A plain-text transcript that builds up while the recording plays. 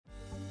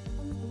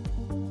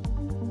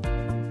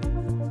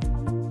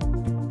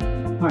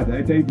Hi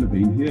there, Dave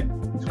Levine here.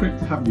 It's great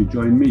to have you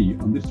join me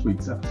on this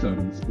week's episode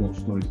of the Sports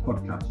Stories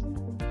podcast.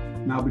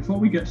 Now, before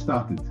we get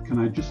started, can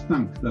I just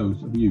thank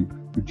those of you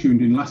who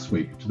tuned in last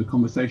week to the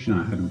conversation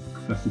I had with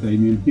Professor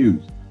Damian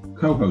Hughes,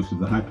 co-host of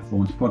the High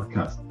Performance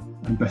podcast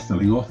and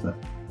best-selling author.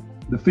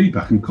 The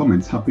feedback and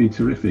comments have been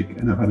terrific,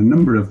 and I've had a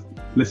number of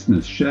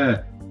listeners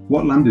share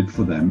what landed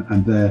for them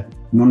and their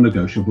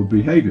non-negotiable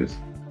behaviours.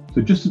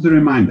 So just as a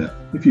reminder,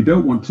 if you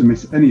don't want to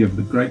miss any of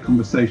the great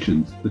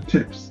conversations, the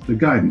tips, the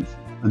guidance,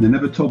 and the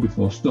never told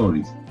before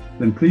stories,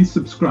 then please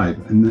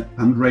subscribe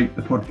and rate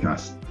the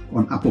podcast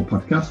on Apple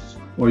Podcasts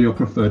or your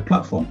preferred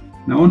platform.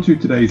 Now on to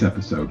today's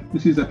episode.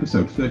 This is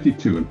episode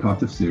 32 and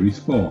part of series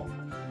 4.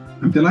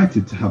 I'm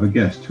delighted to have a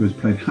guest who has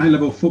played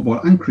high-level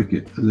football and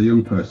cricket as a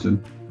young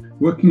person,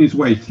 working his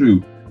way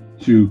through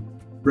to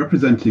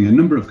representing a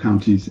number of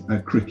counties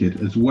at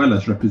cricket as well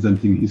as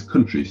representing his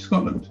country,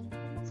 Scotland.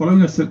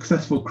 Following a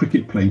successful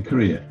cricket playing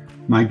career,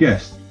 my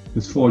guest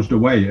has forged a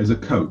way as a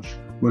coach,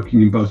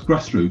 working in both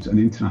grassroots and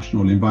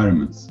international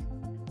environments.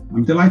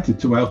 I'm delighted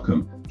to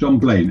welcome John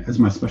Blaine as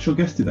my special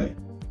guest today.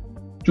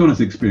 John has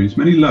experienced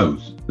many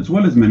lows as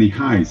well as many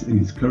highs in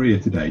his career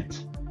to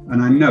date,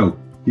 and I know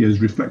he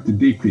has reflected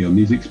deeply on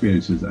these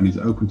experiences and is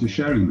open to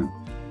sharing them.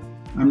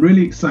 I'm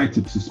really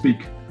excited to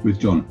speak with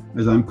John,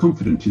 as I'm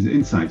confident his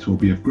insights will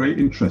be of great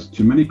interest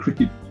to many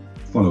cricket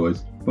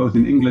followers, both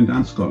in England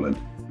and Scotland,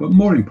 but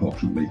more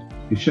importantly,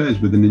 he shares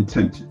with an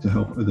intent to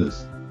help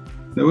others.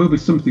 There will be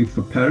something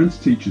for parents,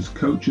 teachers,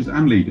 coaches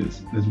and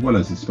leaders, as well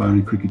as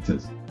aspiring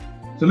cricketers.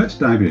 So let's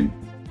dive in.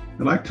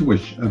 I'd like to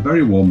wish a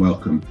very warm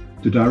welcome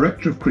to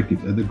Director of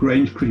Cricket at the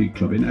Grange Cricket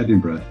Club in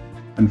Edinburgh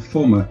and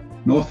former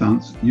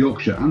Northants,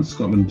 Yorkshire and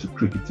Scotland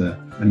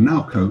cricketer and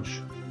now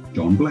coach,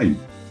 John Blaine.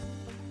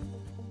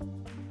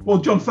 Well,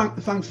 John,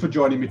 thanks for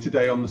joining me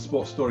today on the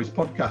Sports Stories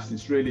podcast.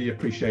 It's really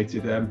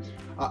appreciated.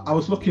 I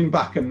was looking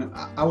back, and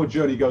our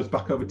journey goes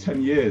back over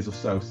 10 years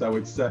or so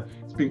it's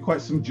been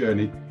quite some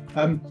journey.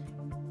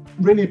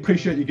 Really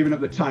appreciate you giving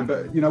up the time,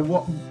 but you know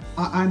what,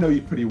 I know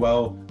you pretty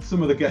well.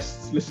 Some of the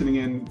guests listening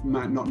in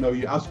might not know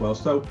you as well.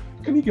 So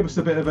can you give us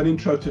a bit of an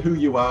intro to who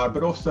you are,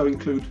 but also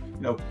include,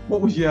 you know, what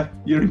was your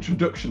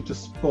introduction to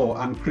sport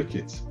and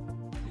cricket?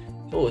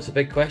 Oh, it's a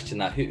big question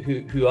that.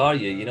 Who are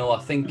you? You know, I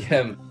think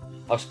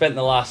I've spent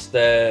the last,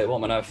 what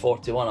am I now,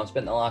 41? I've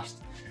spent the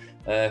last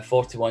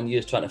 41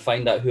 years trying to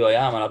find out who I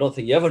am, and I don't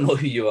think you ever know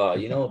who you are,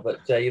 you know,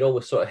 but you're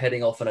always sort of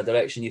heading off in a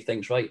direction you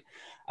think's right.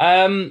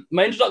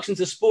 My introduction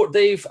to sport,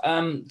 Dave.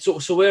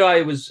 So where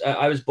I was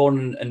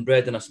born and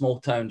bred in a small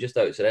town just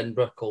outside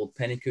Edinburgh called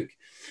Pennycook,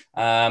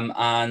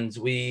 and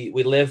we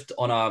lived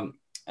on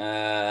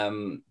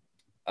a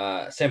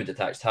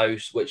semi-detached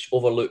house which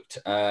overlooked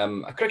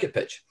a cricket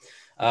pitch.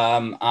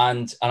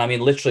 And I mean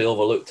literally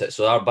overlooked it.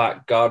 So our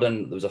back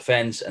garden, there was a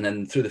fence, and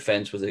then through the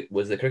fence was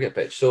the cricket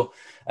pitch. So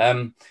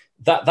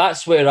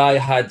that's where I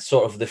had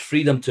sort of the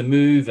freedom to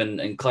move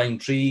and climb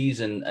trees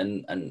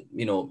and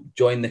you know,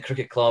 join the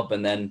cricket club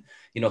and then,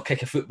 you know,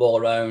 kick a football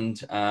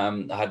around.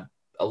 I had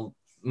a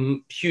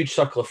huge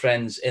circle of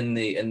friends in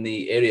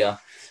the area,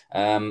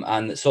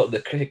 and sort of the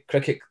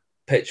cricket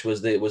pitch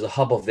was the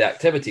hub of the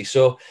activity.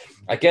 So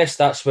I guess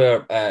that's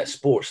where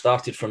sport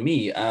started for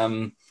me.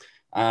 Yeah,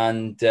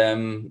 I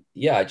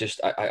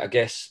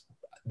guess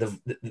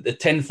the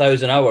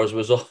 10,000 hours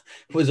was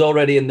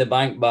already in the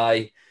bank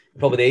by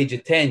probably the age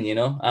of 10, you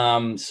know.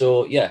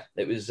 So yeah,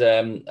 it was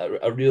a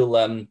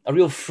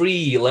real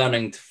free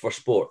learning for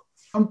sport.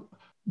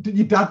 Did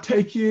your dad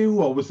take you,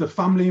 or was the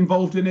family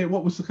involved in it?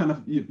 What was the kind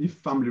of your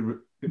family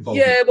involved?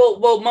 Yeah,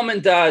 well, mum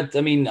and dad.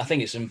 I mean, I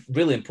think it's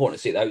really important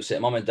to say at the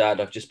outset, mum and dad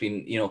have just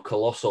been, you know,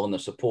 colossal in their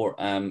support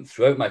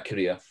throughout my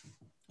career.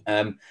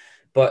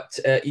 But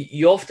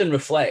you often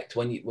reflect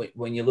when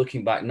you're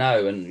looking back now,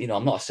 and you know,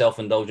 I'm not a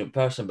self-indulgent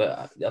person,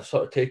 but I've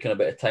sort of taken a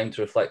bit of time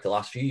to reflect the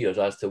last few years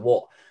as to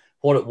what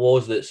it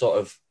was that sort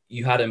of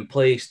you had in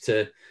place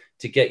to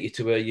get you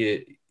to where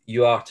you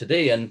are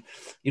today. And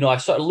you know, I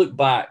sort of look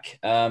back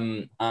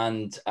and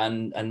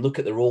look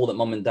at the role that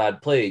mum and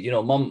dad played. You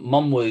know,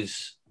 mum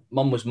was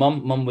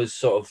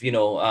sort of, you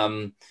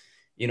know,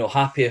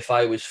 happy if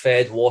I was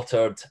fed,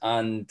 watered,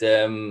 and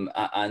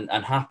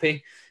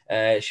happy.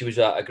 She was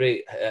a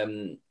great,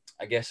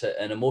 I guess,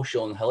 an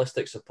emotional and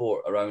holistic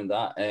support around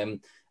that. And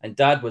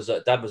mum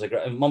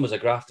was a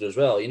grafter as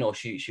well. You know,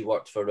 she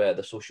worked for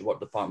the social work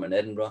department in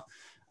Edinburgh,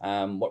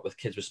 worked with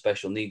kids with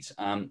special needs.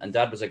 And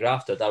dad was a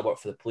grafter. Dad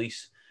worked for the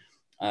police,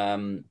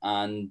 and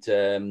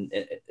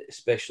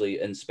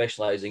especially in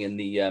specialising in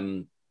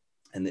the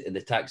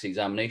taxi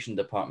examination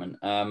department.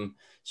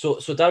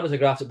 So dad was a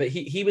grafter, but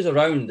he was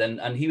around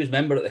and he was a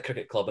member at the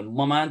cricket club, and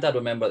mum and dad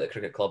were a member at the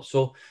cricket club.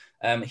 So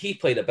he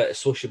played a bit of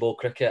sociable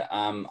cricket.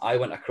 I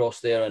went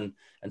across there and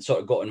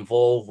sort of got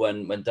involved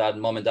when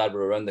mum and dad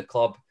were around the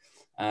club.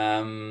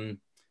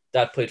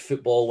 Dad played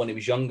football when he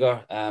was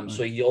younger,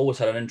 so he always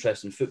had an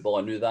interest in football.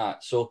 I knew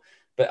that. So,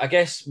 but I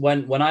guess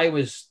when I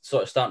was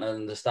sort of starting to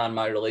understand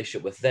my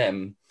relationship with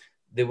them,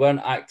 they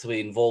weren't actively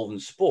involved in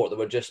sport. They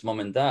were just mum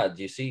and dad,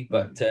 you see.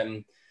 But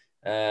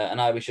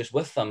and I was just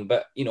with them.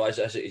 But, you know,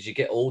 as you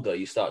get older,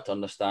 you start to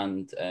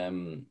understand,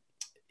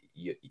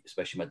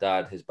 especially my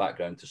dad, his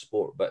background to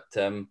sport. But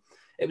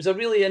it was a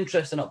really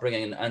interesting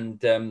upbringing.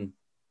 And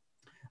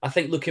I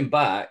think looking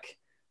back,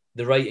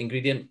 the right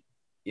ingredient,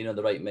 you know,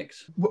 the right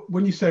mix.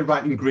 When you say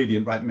right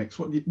ingredient, right mix,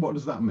 what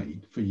does that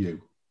mean for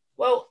you?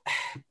 Well,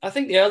 I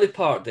think the early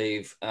part,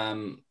 Dave,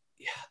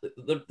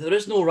 there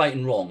is no right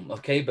and wrong,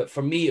 okay? But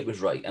for me, it was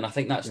right. And I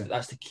think that's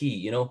the key,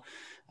 you know.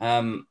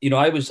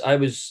 I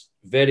was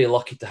very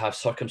lucky to have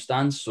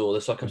circumstance. So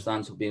the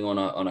circumstance of being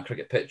on a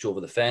cricket pitch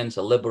over the fence,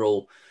 a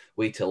liberal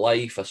way to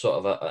life, a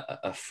sort of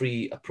a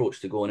free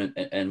approach to go in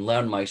and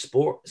learn my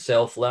sport,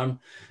 self-learn.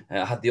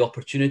 I had the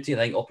opportunity. I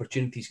think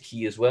opportunity is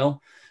key as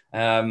well.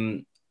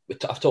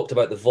 I've talked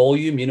about the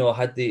volume, you know, I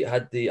had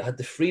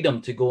the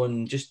freedom to go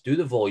and just do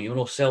the volume, you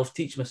know,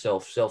 self-teach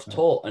myself,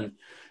 self-taught.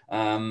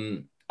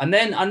 And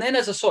then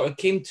as I sort of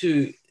came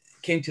to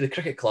the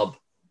cricket club,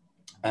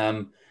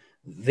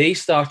 they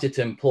started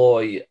to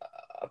employ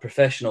a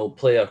professional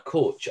player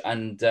coach.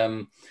 And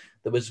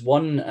there was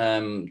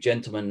one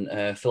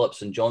gentleman, Philip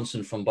St.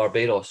 Johnson from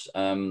Barbados,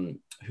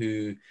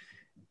 who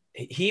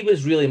he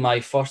was really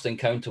my first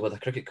encounter with a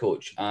cricket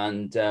coach.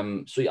 And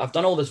so I've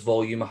done all this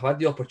volume. I've had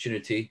the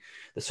opportunity.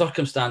 The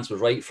circumstance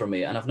was right for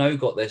me. And I've now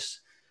got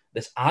this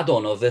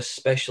add-on of this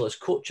specialist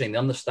coaching, the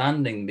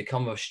understanding,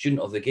 become a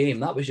student of the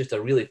game. That was just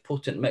a really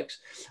potent mix.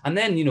 And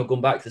then, you know,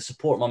 going back to the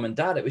support mum and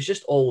dad, it was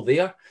just all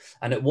there.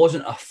 And it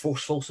wasn't a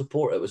forceful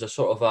support. It was a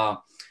sort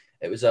of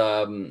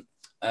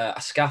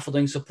a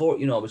scaffolding support.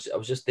 You know, I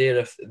was just there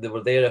if they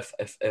were there,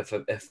 if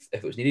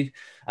it was needed.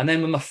 And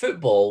then when my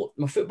football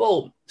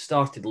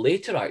started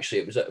later, actually.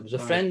 It was a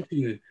friend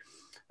who,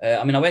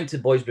 I went to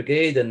Boys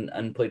Brigade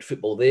and played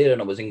football there,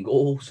 and I was in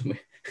goal. So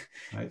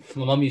my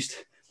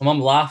mum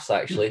laughs,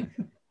 actually.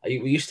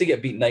 We used to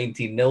get beat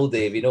 19-0,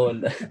 Dave, you know,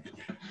 and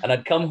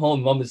I'd come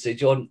home, mum would say,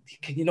 John,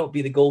 can you not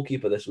be the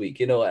goalkeeper this week?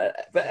 You know,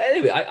 but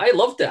anyway, I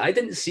loved it. I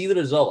didn't see the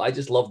result. I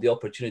just loved the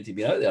opportunity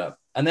being out there.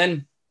 And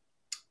then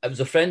it was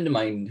a friend of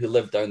mine who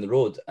lived down the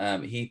road.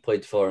 He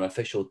played for an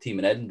official team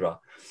in Edinburgh.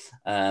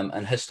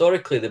 And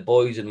historically, the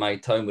boys in my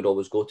town would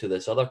always go to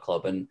this other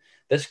club. And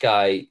this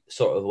guy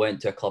sort of went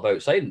to a club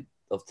outside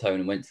of town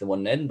and went to the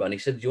one in Edinburgh. And he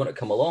said, do you want to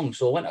come along?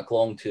 So I went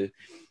along to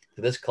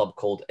this club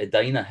called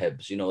Edina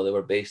Hibs. You know, they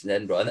were based in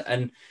Edinburgh.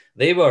 And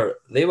they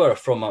were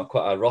from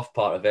quite a rough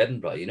part of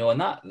Edinburgh, you know.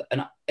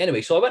 And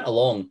anyway, so I went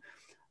along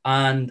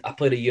and I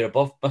played a year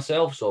above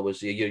myself. So I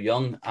was a year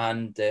young.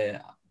 And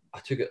I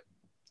took it,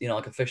 you know,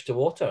 like a fish to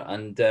water,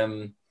 and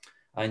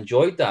I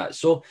enjoyed that.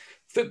 So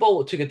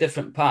football took a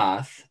different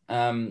path,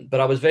 but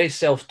I was very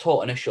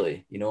self-taught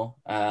initially, you know.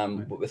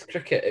 But with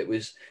cricket, it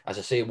was, as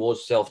I say, it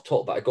was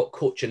self-taught, but I got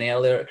coaching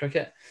earlier at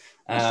cricket.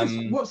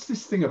 What's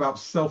this thing about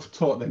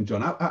self-taught then,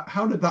 John?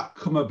 How did that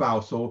come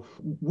about? Or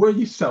were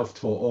you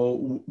self-taught,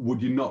 or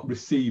would you not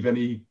receive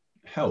any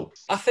help?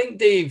 I think,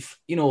 Dave,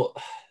 you know,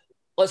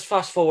 let's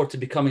fast forward to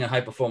becoming a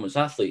high-performance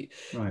athlete.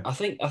 Right. I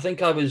think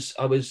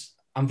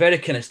I'm very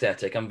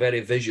kinesthetic. I'm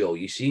very visual,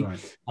 you see.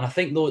 Right. And I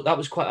think though that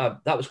was quite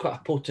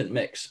a potent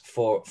mix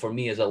for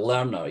me as a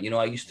learner. You know,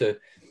 I used to,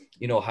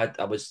 you know,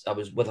 I was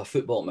with a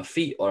football at my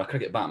feet, or a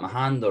cricket bat in my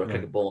hand, or a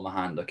cricket ball in my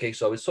hand. Okay.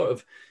 So I was sort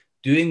of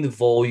doing the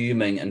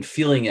voluming and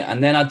feeling it.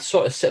 And then I'd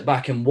sort of sit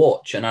back and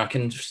watch, and I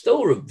can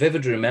still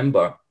vividly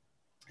remember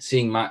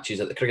seeing matches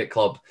at the cricket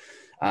club,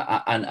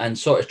 and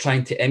sort of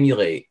trying to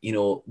emulate, you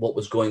know, what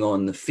was going on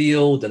in the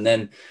field. And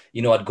then,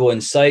 you know, I'd go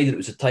inside, and it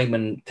was a time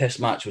when Test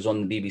Match was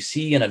on the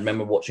BBC, and I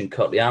remember watching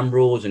Curtly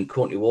Ambrose and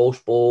Courtney Walsh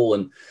bowl,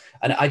 and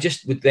I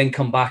just would then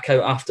come back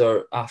out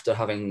after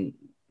having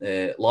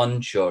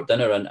lunch or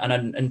dinner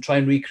and try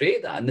and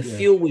recreate that. And the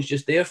feel was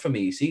just there for me,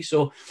 you see.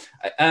 So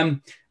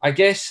I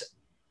guess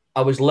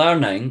I was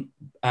learning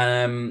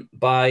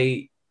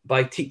by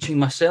teaching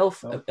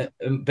myself,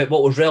 but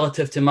what was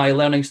relative to my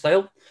learning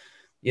style.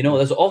 You know,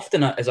 there's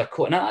often as a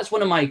coach, and that's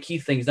one of my key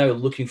things now,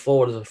 looking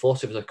forward as a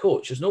philosopher, as a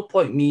coach. There's no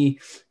point me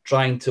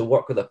trying to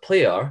work with a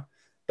player,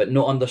 but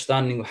not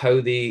understanding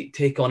how they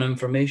take on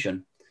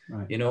information,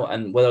 you know,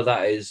 and whether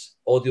that is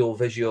audio,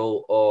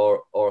 visual,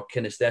 or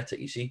kinesthetic,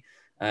 you see.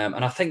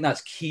 And I think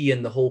that's key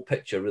in the whole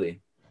picture,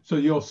 really. So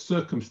your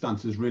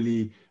circumstances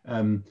really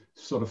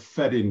sort of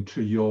fed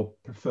into your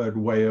preferred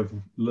way of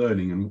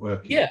learning and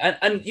working. Yeah,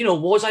 and you know,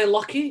 was I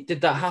lucky?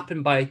 Did that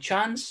happen by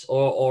chance,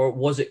 or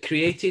was it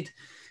created?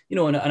 You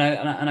know,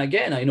 and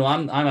again, you know,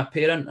 I'm a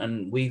parent,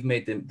 and we've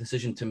made the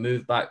decision to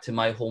move back to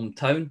my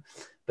hometown.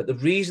 But the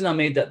reason I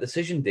made that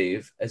decision,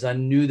 Dave, is I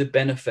knew the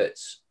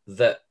benefits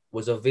that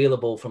was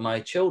available for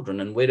my children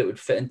and where it would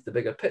fit into the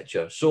bigger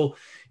picture. So,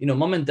 you know,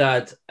 mum and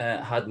dad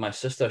had my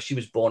sister. She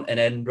was born in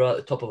Edinburgh at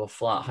the top of a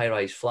flat,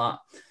 high-rise flat.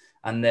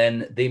 And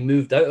then they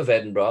moved out of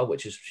Edinburgh,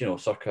 which is, you know,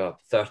 circa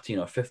 13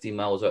 or 15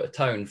 miles out of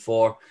town,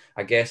 for,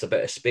 I guess, a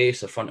bit of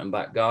space, a front and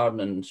back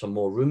garden and some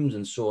more rooms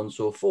and so on and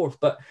so forth.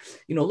 But,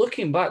 you know,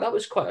 looking back, that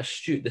was quite an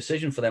astute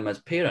decision for them as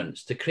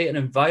parents to create an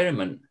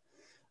environment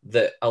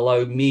that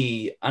allowed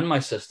me and my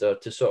sister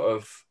to sort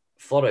of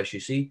flourish, you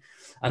see,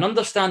 and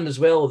understand as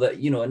well that,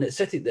 you know, in the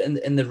city,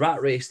 in the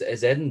rat race that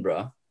is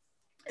Edinburgh,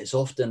 it's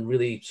often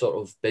really sort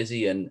of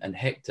busy and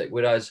hectic.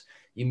 Whereas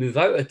you move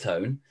out of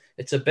town,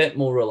 it's a bit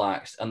more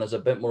relaxed, and there's a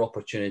bit more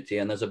opportunity,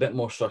 and there's a bit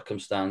more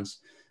circumstance.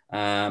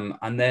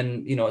 And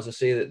then, you know, as I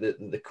say,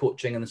 the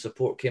coaching and the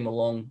support came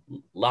along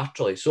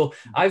laterally. So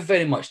I've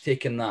very much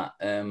taken that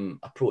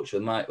approach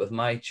with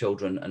my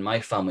children and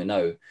my family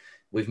now.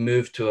 We've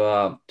moved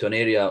to an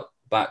area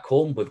back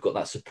home. We've got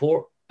that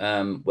support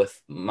with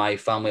my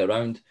family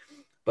around,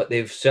 but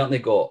they've certainly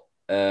got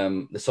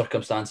the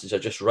circumstances are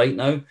just right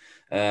now.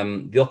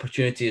 The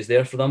opportunity is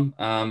there for them,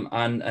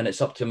 and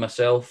it's up to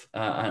myself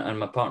and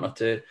my partner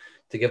to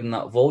give them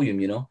that volume,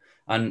 you know.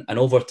 And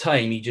over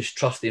time, you just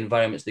trust the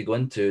environments they go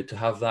into to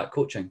have that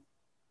coaching.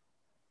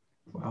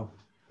 Wow.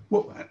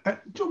 Well,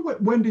 John,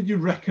 when did you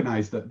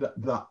recognise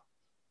that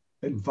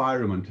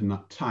environment and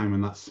that time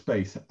and that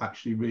space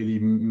actually really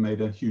made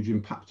a huge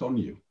impact on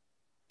you?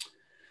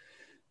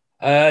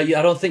 Yeah,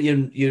 I don't think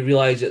you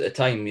realise at the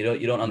time.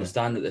 You don't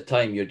understand at the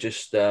time. You're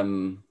just,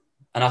 and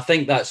I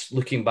think that's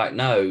looking back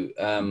now.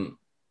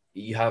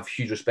 You have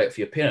huge respect for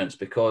your parents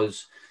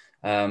because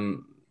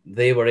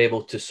they were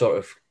able to sort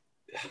of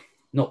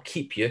not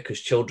keep you, because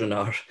children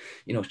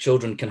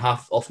can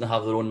often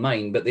have their own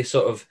mind, but they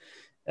sort of,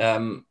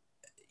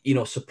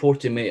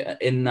 supported me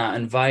in that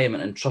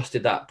environment and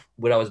trusted that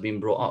where I was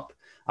being brought up.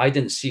 I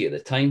didn't see it at the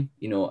time.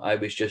 You know, I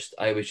was just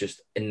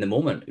in the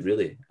moment,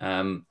 really.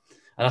 And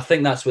I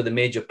think that's where the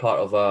major part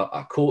of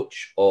a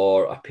coach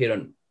or a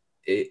parent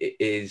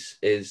is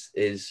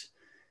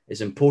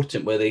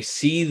important, where they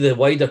see the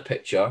wider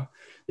picture,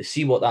 they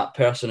see what that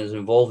person is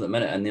involved in a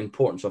minute, and the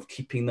importance of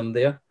keeping them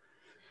there.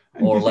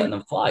 Or letting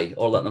them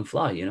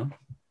fly, you know.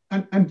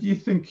 And do you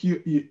think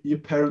your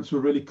parents were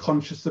really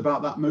conscious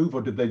about that move,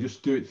 or did they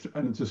just do it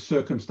and the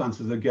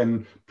circumstances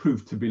again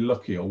proved to be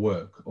lucky or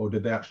work, or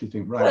did they actually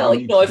think, right? Well,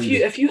 you know,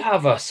 if you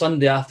have a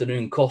Sunday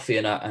afternoon coffee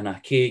and a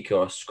cake,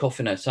 or a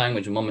coffee and a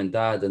sandwich with mum and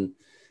dad, and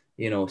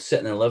you know,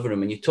 sitting in the living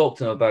room, and you talk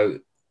to them about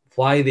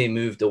why they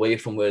moved away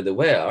from where they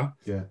were,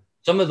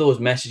 some of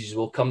those messages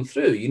will come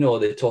through. You know,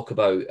 they talk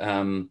about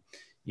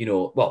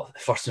well,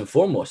 first and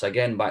foremost,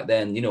 again, back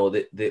then, you know,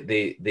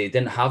 they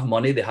didn't have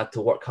money. They had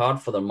to work hard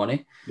for their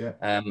money.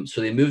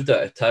 So they moved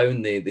out of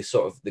town. They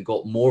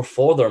got more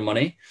for their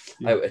money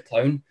out of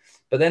town.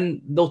 But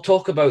then they'll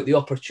talk about the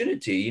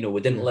opportunity. You know, we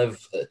didn't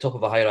live at the top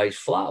of a high-rise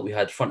flat. We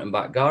had front and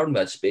back garden. We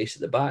had space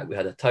at the back. We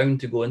had a town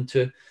to go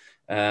into.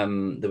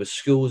 There was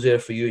schools there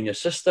for you and your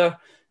sister.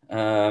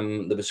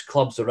 There was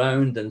clubs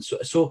around. And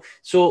so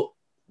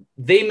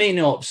they may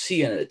not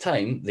see it at the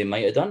time. They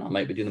might have done. I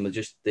might be doing them with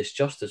just this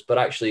justice, but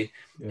actually,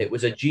 it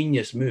was a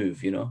genius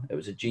move. You know, it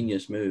was a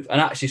genius move. And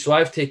actually, so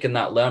I've taken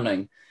that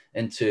learning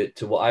into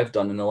what I've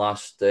done in the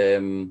last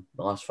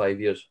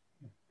 5 years.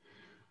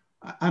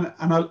 And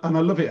I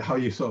love it how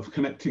you're sort of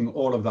connecting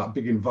all of that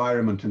big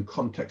environment and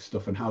context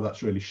stuff and how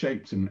that's really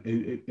shaped and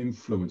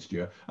influenced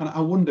you. And I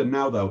wonder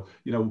now, though,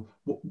 you know,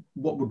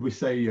 what would we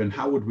say and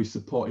how would we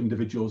support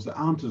individuals that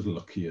aren't as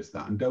lucky as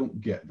that and don't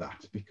get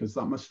that? Because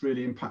that must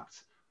really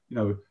impact. You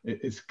know,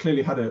 it's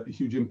clearly had a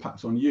huge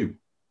impact on you.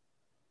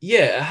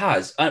 Yeah, it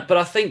has. But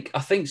I think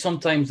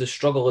sometimes the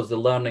struggle is the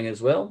learning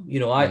as well. You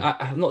know,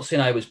 I'm not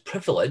saying I was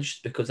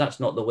privileged, because that's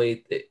not the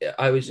way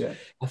I was.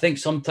 I think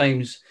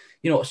sometimes,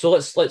 you know, so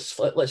let's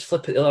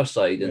flip it the other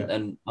side.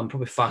 And I'm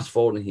probably fast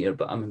forwarding here,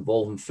 but I'm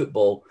involved in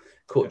football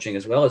coaching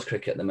as well as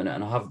cricket at the minute.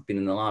 And I have been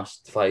in the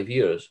last 5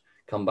 years,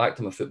 come back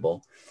to my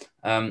football.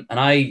 And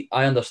I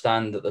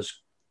understand that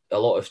there's a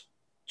lot of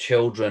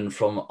children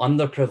from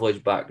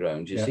underprivileged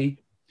backgrounds, you see.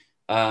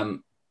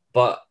 And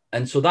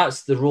so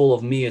that's the role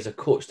of me as a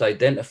coach, to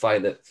identify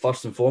that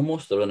first and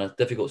foremost they're in a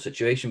difficult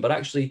situation, but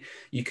actually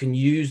you can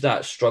use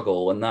that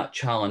struggle and that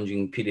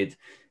challenging period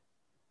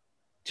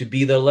to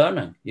be their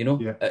learning, you know.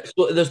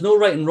 So there's no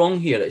right and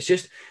wrong here. It's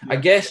just, I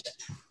guess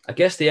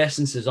the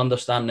essence is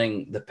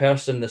understanding the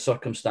person, the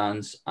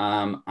circumstance,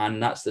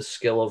 and that's the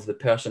skill of the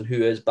person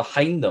who is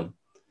behind them.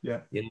 You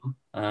know,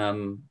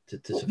 to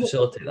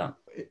facilitate that.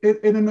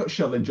 In a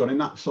nutshell, then, John, in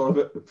that sort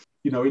of,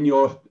 you know, in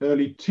your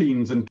early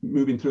teens and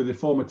moving through the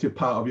formative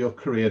part of your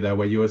career there,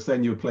 where you were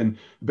saying you were playing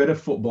a bit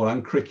of football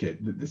and cricket,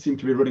 they seem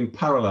to be running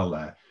parallel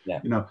there.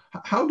 You know,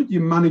 how did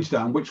you manage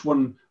that, and which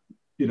one,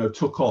 you know,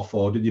 took off,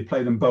 or did you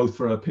play them both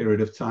for a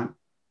period of time?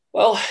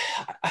 Well,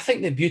 I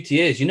think the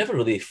beauty is you never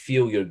really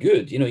feel you're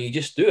good. You know, you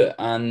just do it.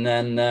 And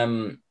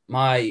then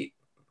my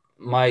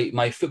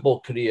football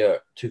career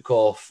took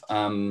off.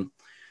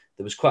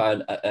 There was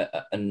quite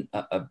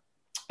a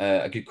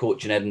good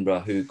coach in Edinburgh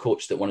who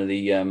coached at one of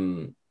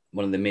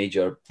the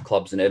major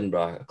clubs in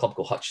Edinburgh, a club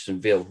called Hutchison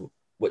Vale,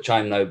 which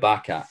I'm now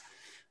back at.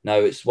 Now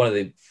it's one of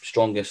the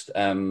strongest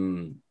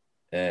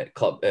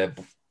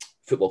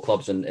football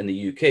clubs in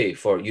the UK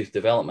for youth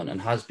development,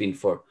 and has been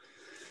for,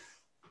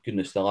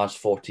 goodness, the last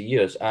 40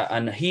 years.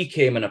 And he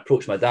came and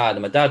approached my dad,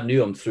 and my dad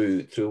knew him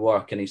through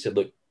work, and he said,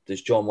 "Look,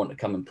 does John want to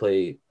come and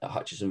play at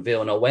Hutchison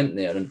Vale?" And I went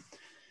there,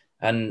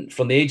 and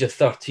from the age of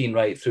 13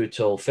 right through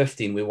till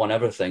 15, we won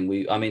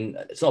everything. I mean,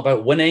 it's not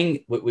about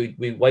winning.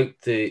 We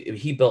wiped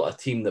he built a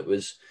team that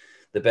was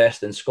the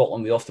best in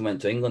Scotland. We often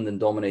went to England and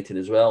dominated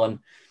as well.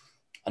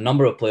 a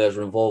number of players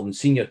were involved in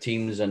senior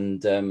teams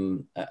and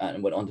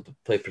went on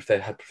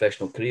to had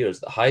professional careers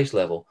at the highest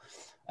level.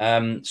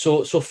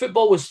 So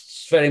football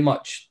was very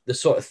much the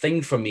sort of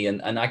thing for me.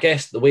 And I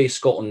guess the way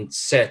Scotland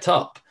set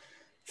up,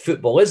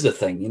 football is the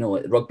thing. You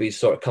know, rugby's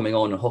sort of coming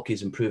on and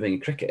hockey's improving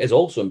and cricket is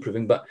also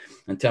improving, but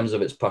in terms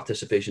of its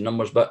participation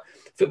numbers, but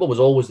football was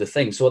always the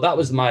thing. So that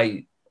was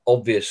my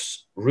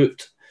obvious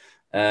route.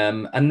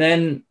 And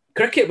then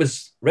cricket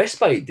was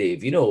respite,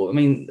 Dave. You know, I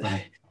mean,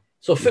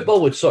 so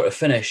football would sort of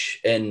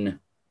finish in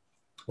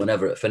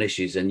whenever it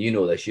finishes, and you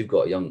know this. You've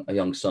got a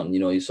young son.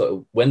 You know, you sort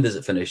of, when does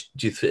it finish?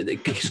 Do you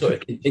think it sort of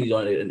continues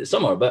on into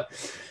summer? But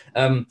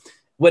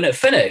when it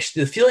finished,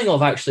 the feeling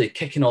of actually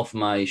kicking off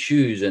my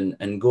shoes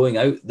and going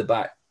out the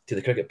back to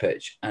the cricket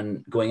pitch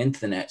and going into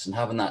the nets and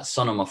having that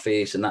sun on my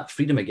face and that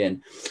freedom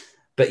again.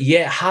 But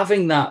yet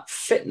having that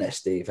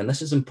fitness, Dave, and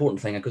this is an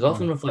important thing, because I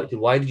often reflected,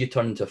 why did you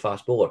turn into a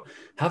fast bowler?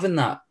 Having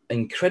that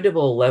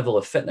incredible level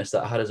of fitness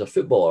that I had as a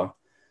footballer,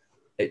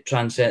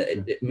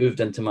 it moved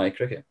into my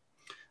cricket.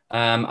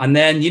 And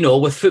then, you know,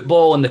 with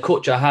football and the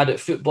coach I had at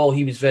football,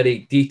 he was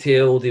very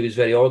detailed, he was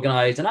very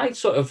organised. And I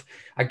sort of,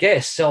 I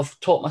guess,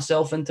 self-taught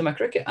myself into my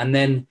cricket. And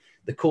then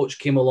the coach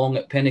came along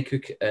at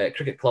Pennycook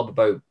Cricket Club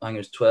about, I think it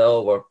was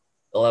 12 or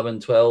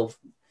 11, 12.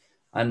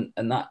 And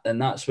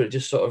that's where it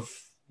just sort of,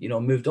 you know,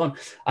 moved on.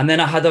 And then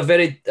I had a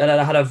very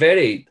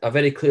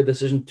clear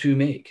decision to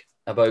make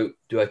about,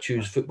 do I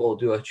choose football,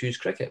 do I choose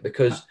cricket?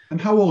 Because. And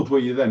how old were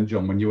you then,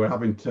 John, when you were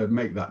having to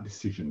make that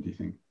decision, do you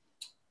think?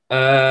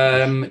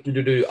 I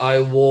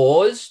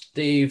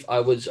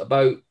was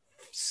about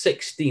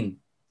 16,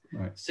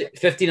 right.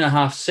 15 and a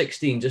half,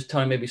 16, just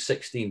turning maybe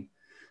 16.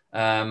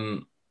 I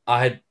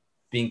had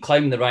been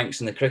climbing the ranks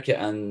in the cricket,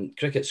 and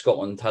Cricket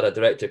Scotland had a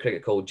director of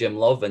cricket called Jim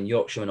Love, and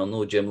Yorkshiremen will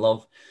know Jim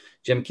Love.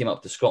 Jim came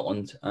up to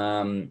Scotland,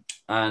 and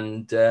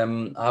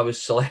I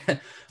was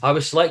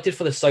selected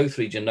for the South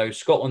region. Now,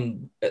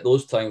 Scotland at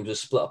those times was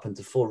split up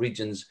into 4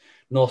 regions: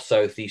 North,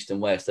 South, East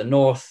and West. The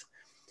North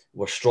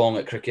were strong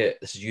at cricket.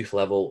 This is youth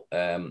level.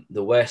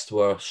 The West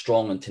were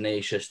strong and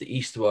tenacious. The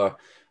East were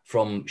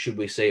from, should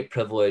we say,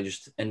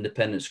 privileged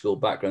independent school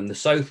background. The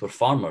South were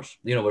farmers.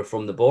 You know, we're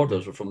from the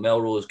borders. We're from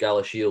Melrose,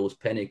 Galashiels,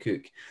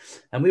 Pennycook.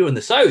 And we were in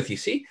the South, you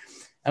see.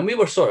 And we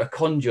were sort of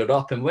conjured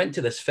up and went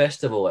to this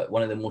festival at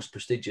one of the most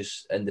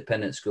prestigious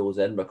independent schools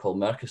in Edinburgh called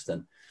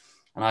Merchiston.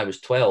 And I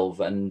was 12.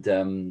 And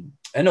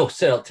I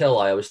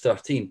was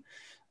 13.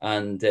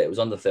 And it was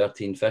under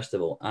 13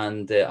 festival,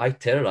 and I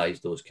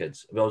terrorized those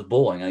kids. I was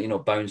bowling, you know,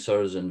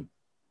 bouncers and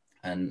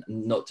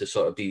not to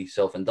sort of be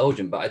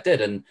self-indulgent, but I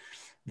did. And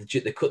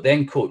the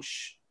then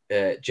coach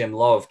Jim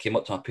Love came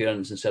up to my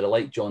parents and said, "I'd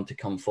like John to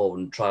come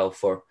forward and trial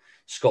for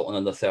Scotland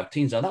under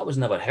 13s." Now that was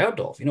never heard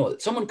of. You know,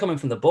 someone coming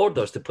from the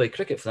borders to play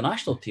cricket for the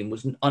national team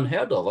was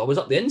unheard of. I was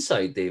up the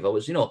inside, Dave. I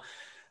was, you know,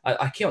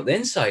 I came up the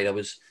inside.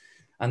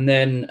 And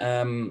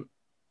then.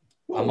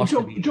 Well,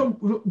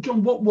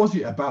 John, what was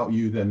it about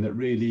you then that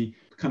really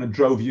kind of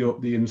drove you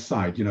up the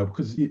inside? You know,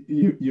 because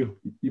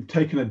you've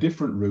taken a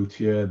different route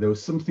here. There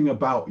was something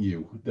about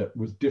you that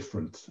was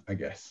different, I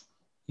guess.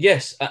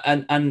 Yes,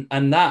 and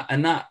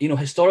that you know,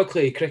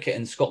 historically cricket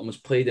in Scotland was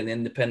played in the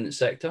independent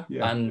sector,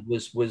 and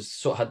was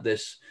sort of had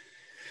this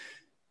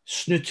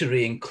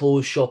snootery and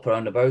clothes shop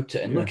around about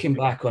it. And looking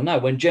back on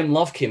that, when Jim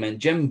Love came in,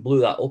 Jim blew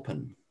that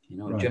open. You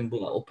know, Jim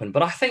blew that open.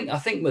 But I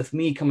think with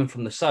me coming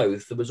from the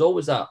South, there was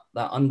always that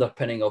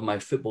underpinning of my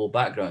football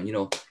background. You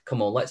know,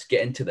 come on, let's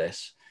get into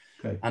this.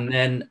 Okay. And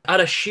then I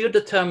had a sheer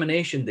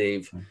determination,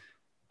 Dave.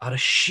 I had a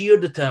sheer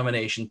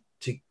determination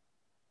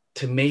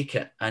to make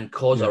it and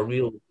cause make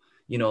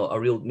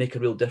a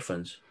real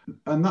difference.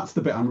 And that's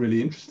the bit I'm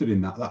really interested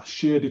in, that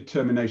sheer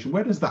determination.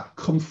 Where does that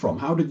come from?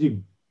 How did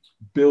you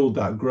build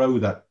that, grow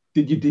that?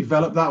 Did you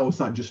develop that, or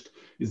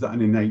is that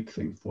an innate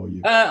thing for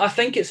you? I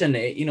think it's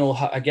innate. You know,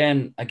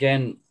 again.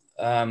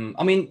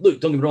 I mean,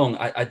 look, don't get me wrong.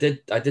 I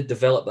did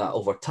develop that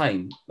over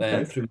time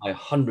through my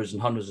hundreds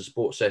and hundreds of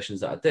sports sessions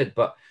that I did.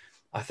 But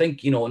I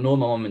think, you know, knowing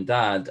my mum and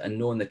dad and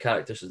knowing the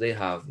characters that they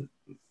have,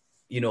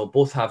 you know,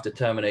 both have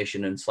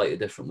determination in slightly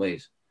different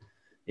ways.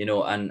 You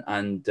know,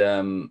 and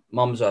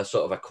mum's a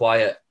sort of a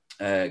quiet,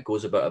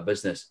 goes about her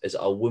business, is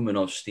a woman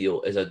of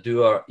steel, is a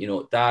doer. You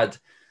know,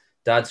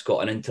 Dad's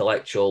got an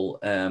intellectual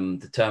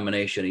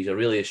determination. He's a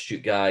really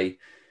astute guy.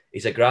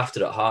 He's a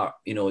grafter at heart.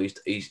 You know,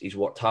 he's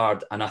worked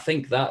hard. And I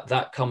think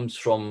that comes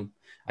from,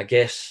 I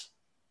guess,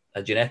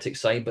 a genetic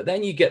side. But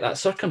then you get that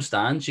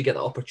circumstance, you get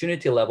that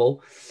opportunity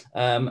level,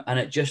 and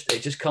it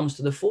just comes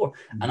to the fore.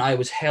 Mm-hmm. And I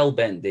was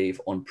hell-bent,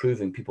 Dave, on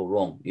proving people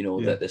wrong, you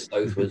know, that the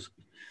South was.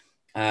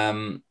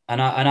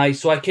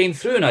 So I came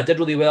through and I did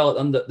really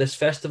well at this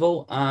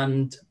festival.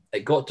 And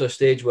it got to a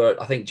stage where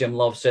I think Jim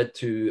Love said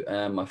to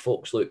my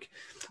folks, "Look,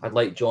 I'd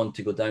like John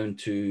to go down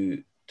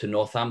to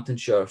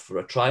Northamptonshire for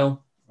a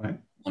trial." Right.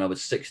 When I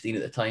was 16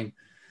 at the time,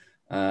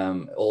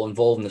 all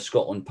involved in the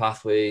Scotland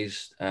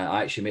pathways.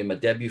 I actually made my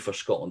debut for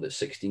Scotland at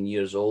 16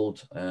 years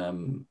old,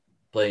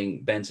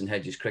 playing Benson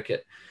Hedges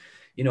cricket.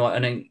 You know,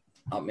 and then,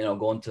 I mean, I'll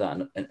go on to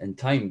that in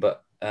time.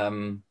 But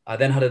I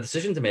then had a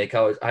decision to make.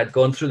 I had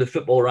gone through the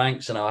football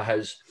ranks, and I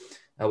was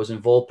I was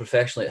involved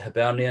professionally at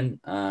Hibernian,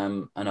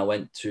 and I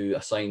went to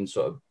assign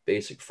sort of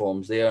basic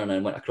forms there, and then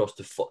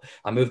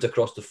I moved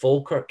across to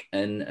Falkirk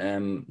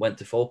and went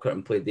to Falkirk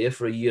and played there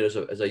for a year as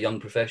a young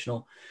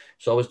professional.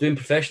 So I was doing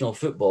professional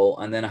football,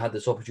 and then I had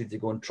this opportunity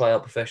to go and try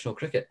out professional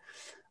cricket.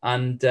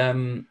 And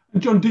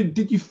John,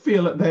 did you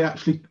feel that they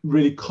actually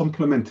really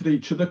complemented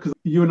each other? Because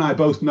you and I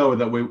both know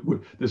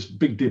that there's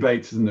big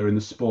debates, isn't there, in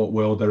the sport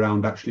world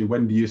around actually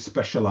when do you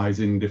specialise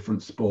in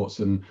different sports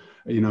and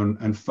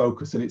and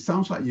focus. And it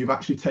sounds like you've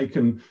actually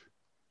taken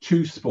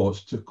two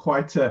sports to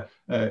quite a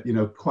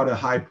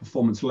high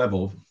performance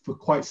level for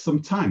quite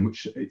some time,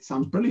 which it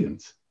sounds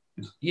brilliant.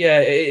 Yeah,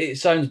 it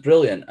sounds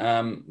brilliant.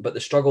 But the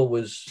struggle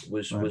was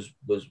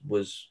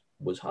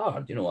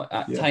hard,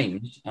 at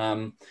times.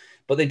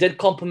 But they did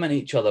complement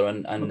each other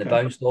and they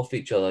bounced off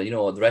each other.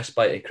 The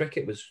respite of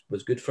cricket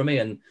was good for me.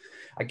 And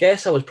I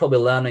guess I was probably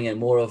learning it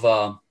more of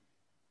a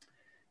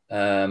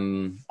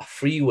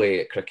free way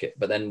at cricket.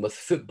 But then with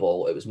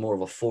football, it was more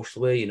of a forced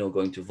way,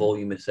 going to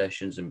volume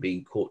sessions and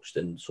being coached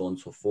and so on and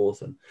so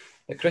forth. And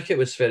the cricket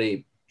was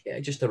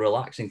just a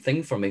relaxing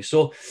thing for me.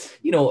 So,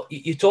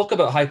 you talk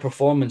about high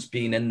performance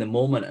being in the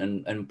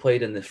moment and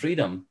played in the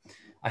freedom.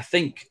 I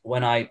think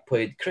when I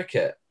played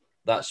cricket,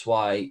 that's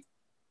why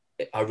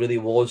I really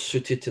was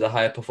suited to the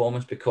higher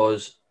performance,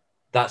 because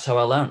that's how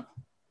I learned.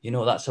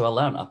 That's how I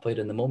learned. I played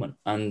in the moment.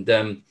 And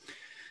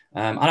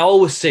I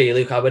always say,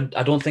 look,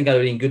 I don't think I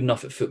was been good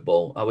enough at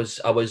football. I was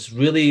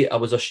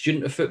a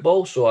student of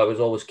football, so I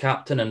was always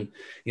captain, and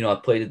I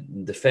played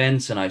in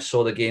defence, and I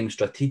saw the game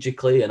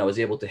strategically, and I was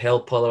able to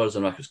help others,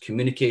 and my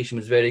communication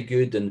was very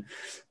good.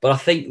 But I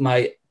think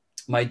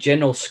my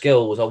general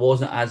skill was I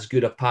wasn't as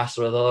good a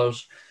passer as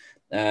others.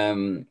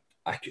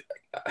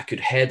 I could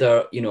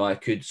header, I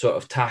could sort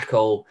of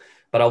tackle,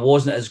 but I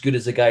wasn't as good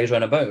as the guys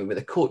around about me. But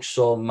the coach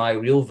saw my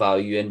real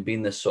value in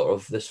being this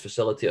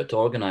facilitator to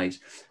organise.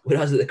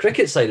 Whereas at the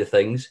cricket side of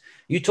things,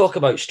 you talk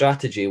about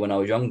strategy. When I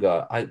was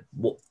younger,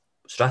 what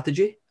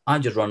strategy? I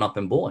just run up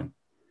and bowling.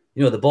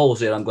 The ball's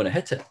there, I'm going to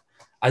hit it.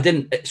 I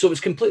didn't. So it's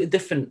completely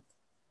different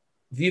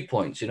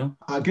viewpoints,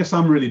 I guess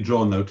I'm really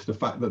drawn though to the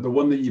fact that the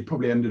one that you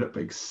probably ended up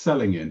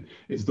excelling in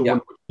is the one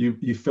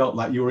you felt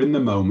like you were in the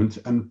moment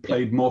and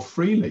played more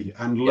freely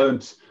and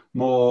learnt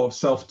more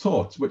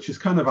self-taught, which is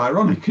kind of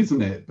ironic,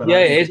 isn't it? But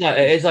it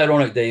is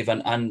ironic, Dave,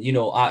 and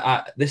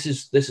I this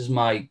is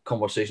my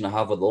conversation I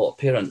have with a lot of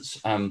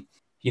parents. A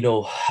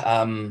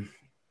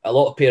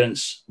lot of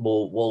parents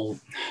will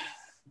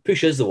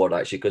push is the word,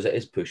 actually, because it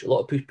is push. A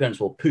lot of parents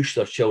will push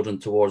their children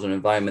towards an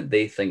environment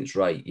they think's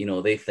right,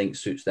 they think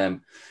suits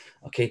them.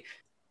 Okay,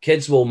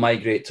 kids will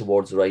migrate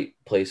towards the right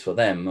place for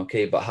them,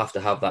 okay, but have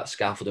to have that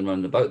scaffolding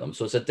around about them.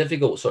 So it's a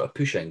difficult sort of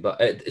pushing, but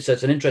it's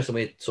an interesting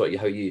way to sort of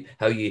how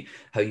you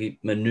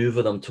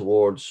maneuver them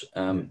towards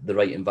the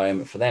right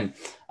environment for them.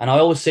 And I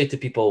always say to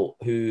people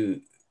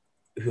who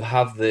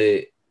have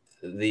the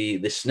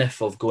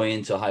sniff of going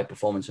into a high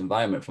performance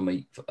environment from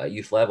a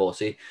youth level, I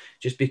say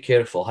just be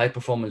careful. High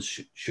performance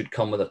should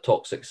come with a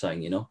toxic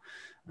sign,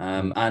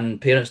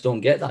 and parents don't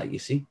get that, you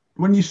see.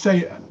 When you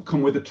say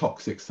come with a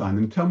toxic sign,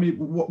 and tell me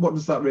what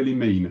does that really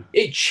mean?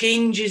 It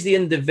changes the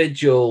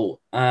individual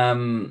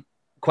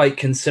quite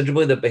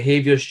considerably. Their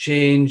behaviours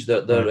change,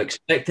 their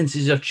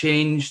expectancies are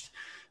changed,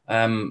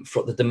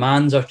 the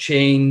demands are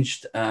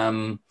changed,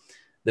 the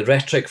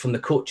rhetoric from the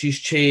coaches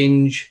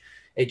change.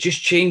 It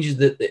just changes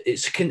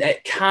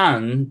it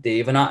can,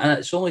 Dave, and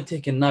it's only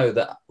taken now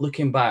that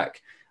looking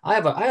back, I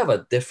have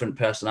a different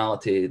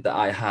personality that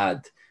I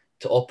had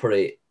to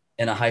operate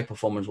in a high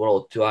performance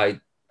world to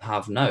I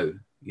have now.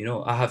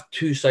 I have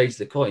two sides of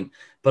the coin,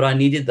 but I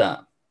needed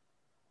that.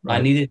 Right.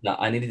 I needed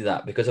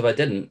that because if I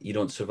didn't, you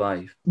don't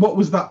survive. What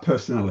was that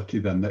personality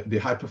then, the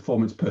high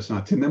performance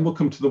personality? And then we'll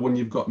come to the one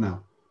you've got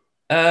now.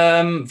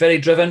 Very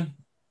driven,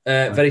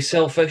 very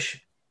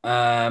selfish,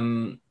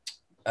 very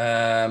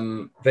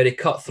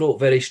cutthroat,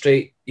 very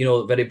straight,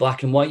 very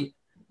black and white,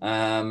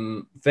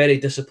 very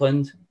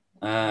disciplined,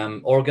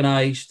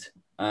 organized,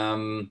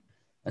 and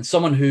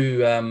someone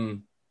who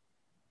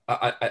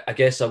I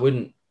guess I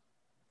wouldn't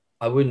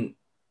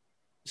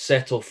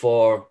settle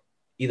for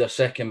either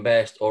second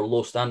best or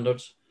low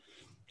standards.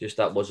 Just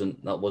that wasn't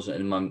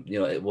in my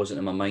it wasn't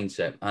in my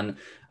mindset. And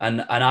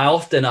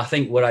I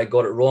think where I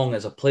got it wrong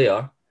as a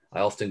player, I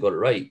often got it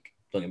right.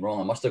 Don't get me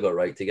wrong, I must have got it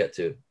right to get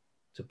to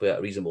play at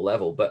a reasonable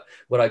level. But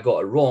where I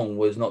got it wrong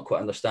was not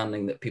quite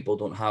understanding that people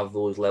don't have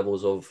those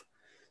levels of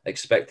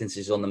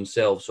expectancies on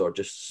themselves or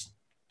just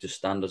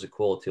standards of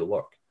quality of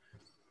work.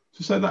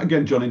 So say that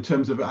again, John, in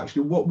terms of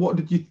actually what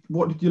did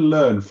you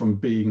learn from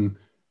being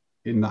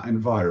in that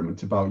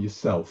environment about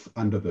yourself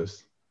and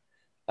others?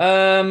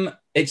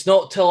 It's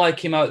not till I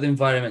came out of the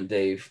environment,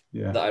 Dave,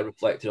 that I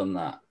reflected on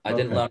that. I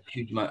didn't learn a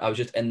huge amount. I was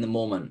just in the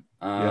moment.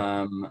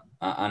 And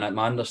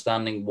my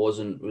understanding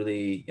wasn't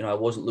really, I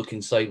wasn't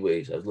looking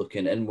sideways. I was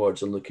looking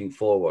inwards and looking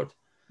forward.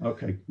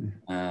 Okay.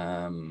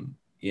 And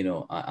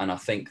I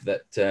think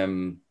that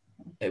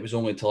it was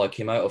only until I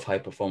came out of high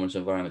performance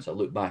environments, I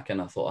looked back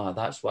and I thought,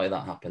 that's why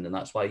that happened. And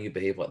that's why you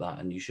behave like that.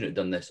 And you shouldn't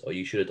have done this or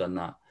you should have done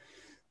that.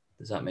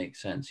 Does that make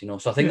sense? You know,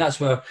 so I think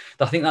that's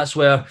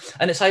where,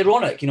 and it's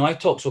ironic, you know, I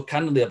talk so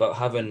candidly about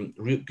having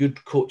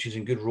good coaches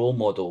and good role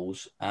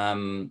models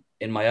in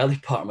my early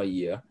part of my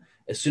year.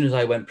 As soon as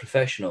I went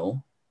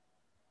professional,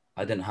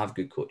 I didn't have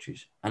good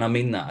coaches. And I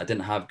mean that. I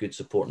didn't have good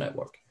support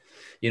network.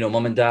 You know,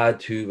 mum and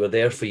dad who were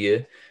there for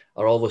you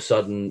are all of a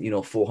sudden, you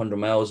know, 400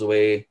 miles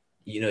away.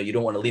 You know, you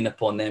don't want to lean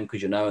upon them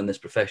because you're now in this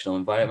professional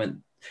environment.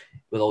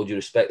 With all due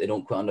respect, they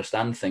don't quite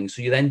understand things.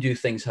 So you then do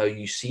things how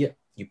you see it.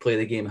 You play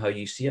the game how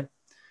you see it.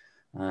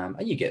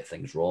 And you get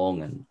things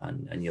wrong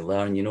and you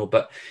learn, you know.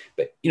 But,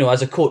 you know,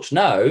 as a coach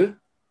now,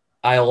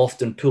 I'll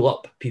often pull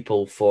up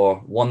people for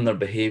one, their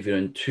behavior,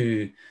 and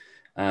two,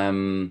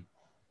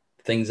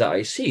 things that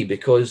I see,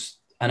 because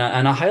and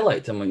I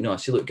highlight them. You know, I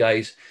say, look,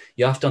 guys,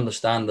 you have to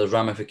understand the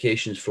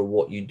ramifications for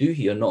what you do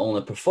here, not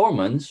only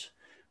performance,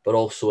 but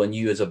also in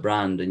you as a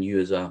brand and you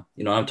as a,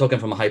 you know, I'm talking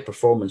from a high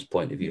performance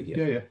point of view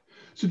here. Yeah.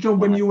 So John,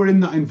 when you were in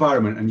that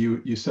environment and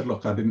you said,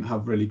 look, I didn't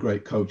have really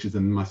great coaches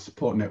and my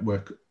support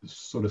network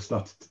sort of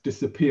started to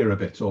disappear a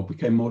bit or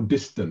became more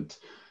distant.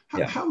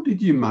 How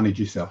did you manage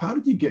yourself? How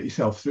did you get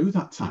yourself through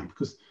that time?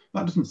 Because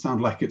that doesn't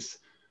sound like it's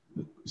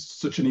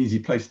such an easy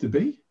place to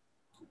be.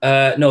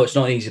 No, it's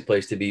not an easy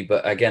place to be,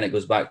 but again, it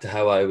goes back to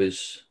how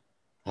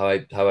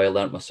I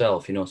learned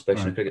myself, you know,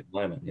 especially in a cricket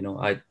environment. You know,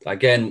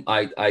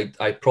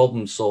 I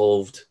problem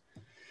solved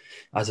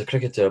as a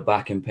cricketer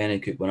back in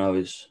Penicuik when I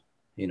was,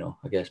 you know,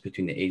 I guess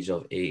between the ages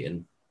of 8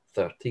 and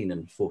 13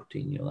 and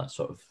 14, you know, that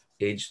sort of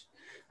age.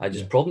 I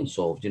just problem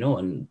solved, you know,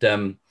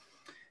 and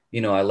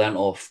you know, I learned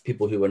off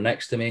people who were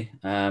next to me.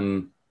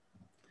 And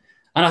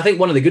I think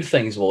one of the good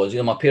things was, you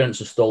know, my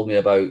parents installed me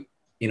about,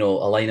 you know,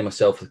 aligning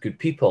myself with good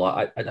people.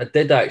 I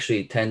did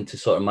actually tend to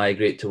sort of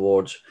migrate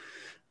towards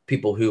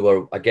people who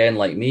were, again,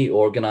 like me,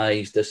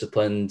 organized,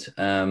 disciplined,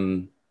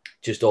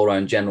 just all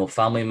around general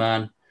family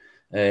man,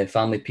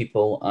 family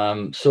people.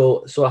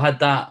 So I had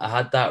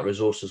that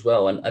resource as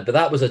well. But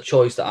that was a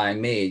choice that I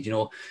made. You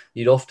know,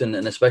 you'd often,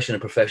 and especially in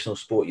a professional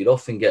sport, you'd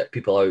often get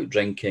people out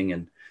drinking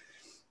and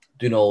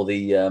doing all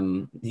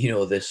the, you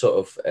know, the sort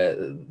of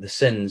the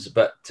sins.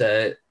 But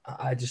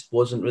I just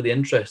wasn't really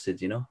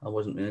interested. You know, I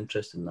wasn't really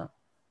interested in that.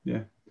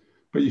 Yeah,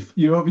 but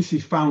you obviously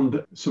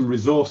found some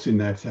resource in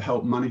there to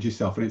help manage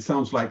yourself, and it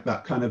sounds like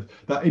that kind of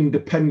that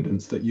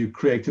independence that you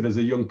created as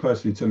a young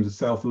person in terms of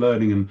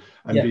self-learning and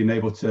being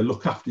able to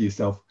look after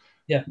yourself.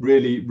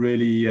 Really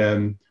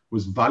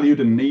was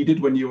valued and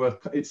needed when you were.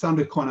 It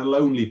sounded quite a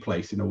lonely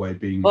place in a way,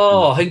 being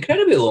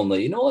incredibly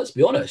lonely. You know, let's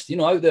be honest. You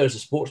know, out there as a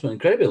sportsman,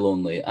 incredibly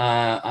lonely.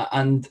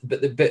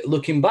 But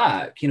looking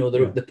back, you know,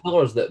 the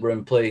pillars that were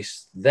in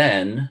place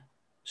then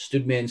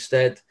stood me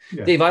instead.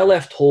 Dave, I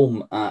left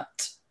home at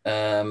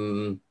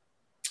cool,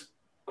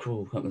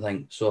 let me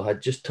think. So I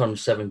had just turned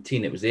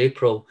 17. It was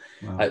April.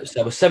 Wow. I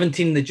was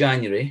 17 in the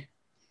January,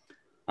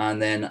 and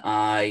then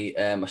I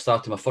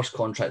started my first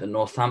contract in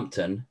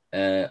Northampton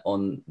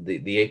on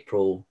the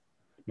April.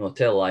 No, I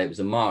tell a lie. It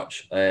was in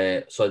March.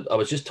 So I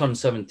was just turned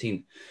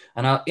 17,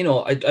 and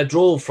I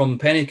drove from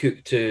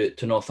Penicuik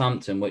to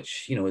Northampton,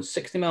 which, you know, is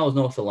 60 miles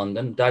north of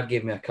London. Dad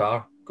gave me a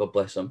car. God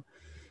bless him.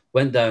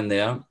 Went down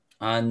there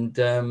and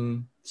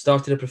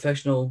started a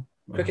professional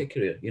cricket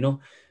career. You know.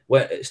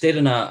 Stayed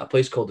in a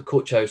place called the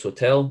Coach House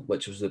Hotel,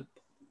 which was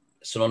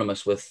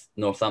synonymous with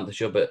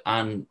Northamptonshire, but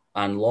Anne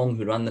Long,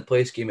 who ran the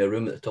place, gave me a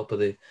room at the top of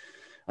and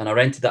I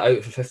rented that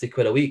out for 50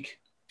 quid a week,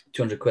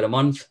 200 quid a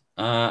month.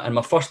 And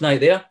my first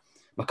night there,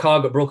 my car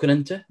got broken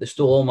into. They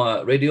stole all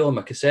my radio and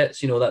my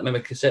cassettes, you know, that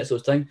remember cassettes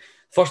those time.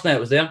 First night I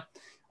was there.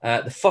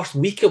 The first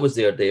week I was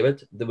there,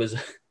 David, there was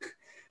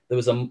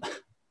I'm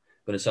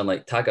going to sound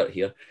like Taggart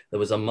here. There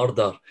was a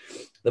murder.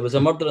 There was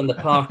a murder in the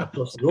park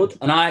across the road,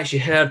 and I actually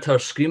heard her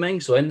screaming,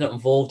 so I ended up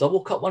involved. I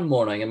woke up one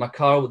morning and my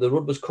car, the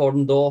road was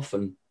cordoned off,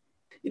 and,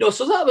 you know,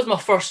 so that was my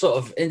first sort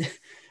of,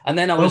 and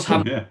then I was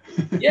welcome,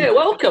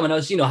 welcome, and I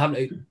was, you know,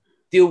 having to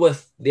deal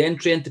with the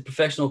entry into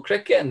professional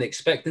cricket and the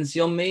expectancy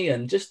on me,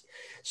 and just,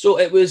 so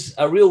it was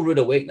a real rude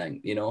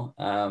awakening, you know.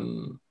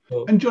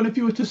 And John, if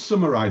you were to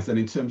summarize then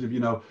in terms of,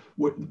 you know,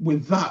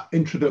 with that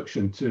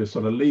introduction to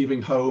sort of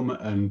leaving home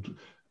and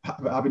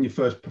having your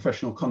first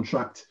professional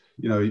contract,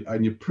 you know,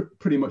 and you're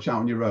pretty much out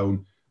on your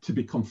own, to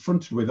be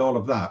confronted with all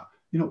of that,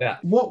 you know,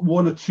 what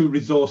one or two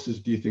resources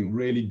do you think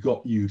really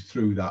got you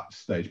through that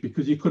stage?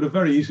 Because you could have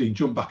very easily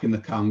jumped back in the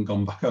car and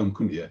gone back home,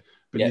 couldn't you?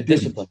 But you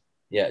discipline.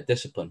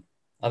 Discipline.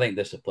 I think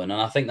discipline.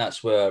 And I think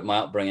that's where my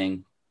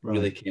upbringing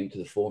really came to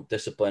the fore.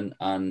 Discipline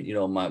and, you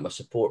know, my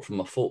support from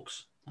my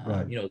folks.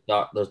 You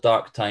know, there's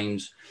dark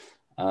times.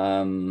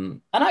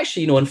 And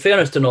actually, you know, in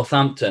fairness to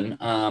Northampton,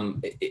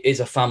 it is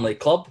a family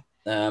club.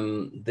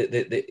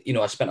 You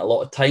know, I spent a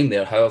lot of time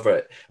there.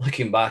 However,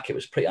 looking back, it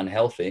was pretty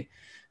unhealthy.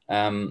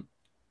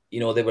 You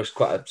know, there was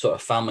quite a sort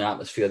of family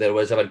atmosphere there.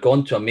 Whereas if I'd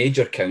gone to a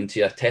major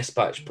county, a test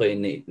match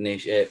playing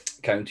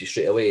county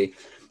straight away,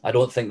 I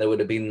don't think there would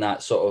have been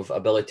that sort of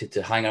ability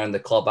to hang around the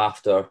club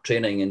after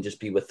training and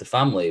just be with the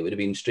family. It would have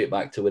been straight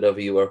back to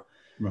wherever you were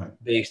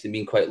based and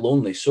being quite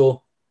lonely.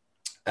 So,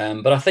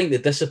 but I think the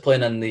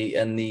discipline and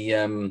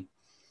the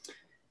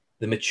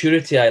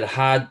maturity I'd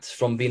had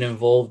from being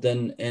involved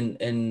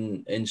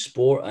in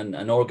sport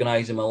and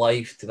organising my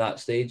life to that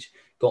stage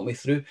got me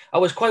through. I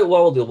was quite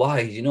worldly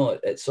wise, you know,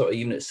 at sort of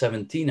even at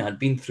 17, I'd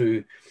been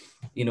through,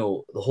 you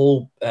know, the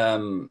whole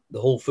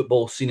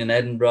football scene in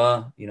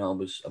Edinburgh. You know, I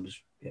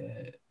was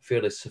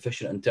fairly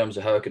sufficient in terms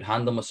of how I could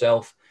handle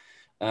myself.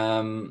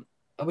 I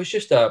was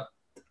just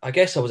I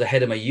guess I was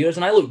ahead of my years.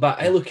 And I look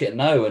at it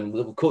now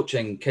and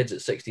coaching kids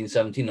at 16,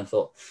 17, I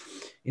thought,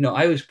 you know,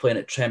 I was playing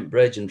at Trent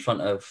Bridge in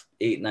front of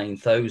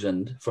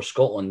 9,000 for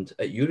Scotland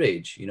at your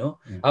age, you know.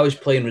 Yeah. I was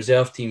playing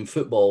reserve team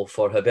football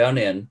for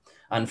Hibernian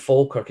and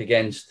Falkirk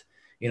against,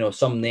 you know,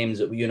 some names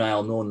that you and I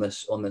all know on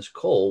this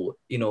call,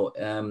 you know,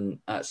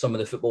 at some of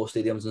the football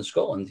stadiums in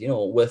Scotland, you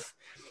know, with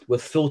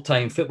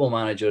full-time football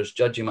managers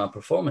judging my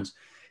performance.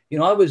 You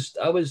know, I was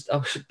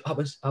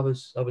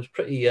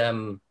pretty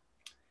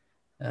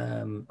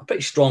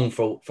pretty strong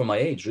for my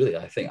age, really.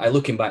 I think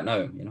looking back now,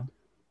 you know.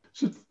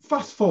 So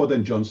fast forward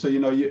then, John. So, you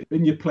know,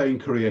 in your playing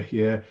career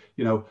here,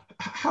 you know,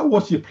 how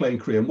was your playing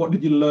career and what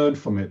did you learn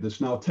from it that's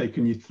now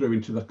taken you through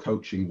into the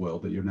coaching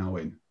world that you're now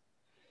in?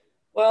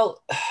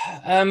 Well,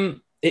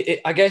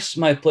 I guess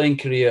my playing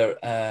career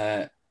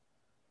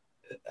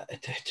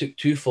took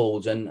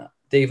twofolds. And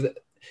Dave,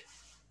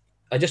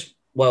 I've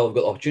got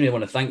the opportunity. I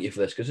want to thank you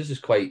for this because this is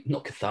quite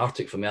not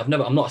cathartic for me. I'm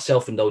not a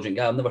self-indulgent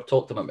guy. I've never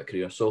talked about my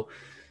career. So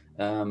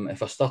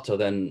if I stutter,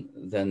 then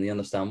you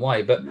understand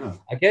why. But no.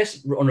 I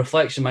guess on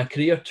reflection, my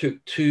career took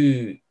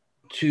it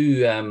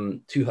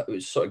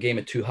was sort of game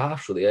of two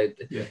halves, really.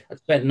 I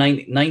spent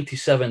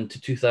 97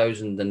 to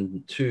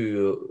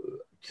 2002,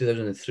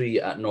 2003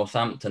 at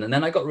Northampton, and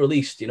then I got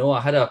released. You know,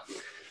 I had a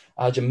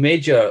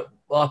major.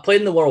 Well, I played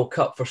in the World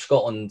Cup for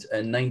Scotland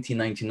in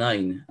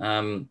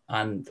 1999,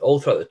 and all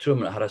throughout the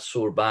tournament, I had a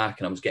sore back,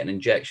 and I was getting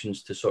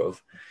injections to sort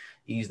of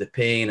ease the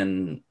pain.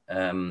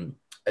 And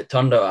it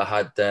turned out I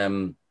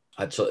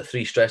had sort of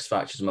 3 stress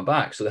fractures in my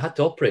back, so they had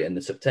to operate in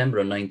the September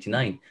of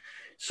 '99.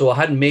 So I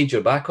had a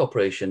major back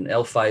operation,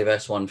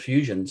 L5-S1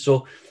 fusion.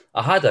 So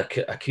I had a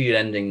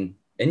career-ending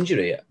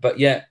injury, but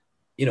yet,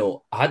 you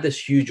know, I had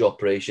this huge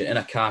operation in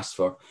a cast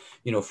for,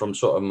 you know, from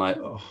sort of my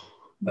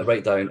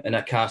right down in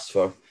a cast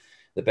for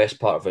the best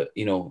part of it,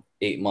 you know,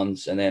 8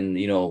 months, and then,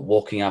 you know,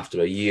 walking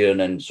after a year. And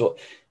then, so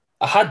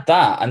I had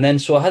that. And then,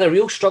 so I had a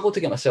real struggle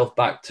to get myself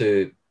back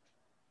to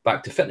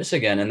fitness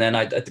again. And then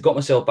I got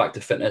myself back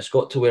to fitness,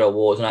 got to where I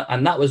was.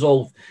 And that was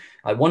all,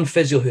 I had one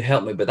physio who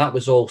helped me, but that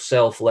was all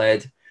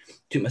self-led.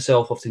 Took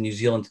myself off to New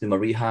Zealand to do my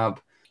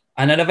rehab.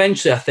 And then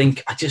eventually I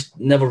think I just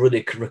never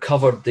really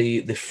recovered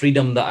the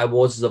freedom that I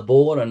was as a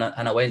bowler. And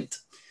I went,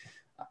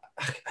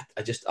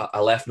 I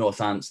left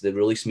Northants. They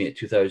released me at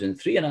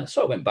 2003, and I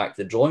sort of went back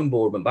to the drawing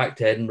board, went back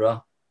to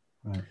Edinburgh,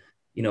 right.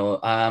 You know,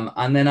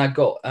 and then I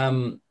got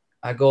a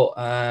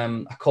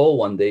call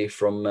one day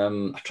from,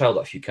 I trialled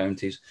at a few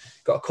counties,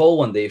 got a call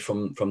one day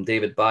from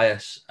David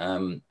Bias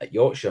at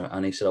Yorkshire,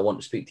 and he said, I want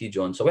to speak to you,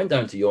 John. So I went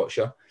down to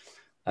Yorkshire,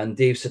 and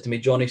Dave said to me,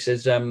 John, he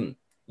says,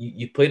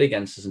 you played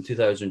against us in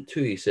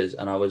 2002, he says,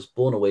 and I was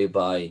blown away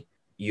by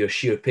your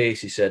sheer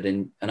pace, he said,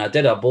 and I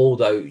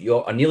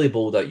nearly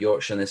bowled out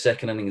Yorkshire in the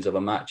second innings of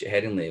a match at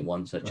Headingley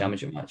once, in a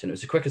championship match, and it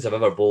was the quickest I've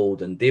ever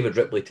bowled. And David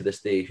Ripley, to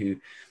this day, who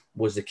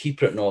was the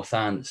keeper at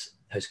Northants,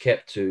 has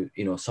kept to,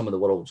 you know, some of the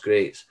world's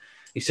greats.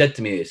 He said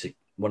to me, it's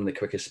one of the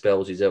quickest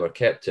spells he's ever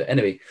kept to.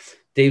 Anyway,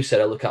 Dave said,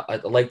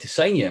 I'd like to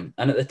sign you.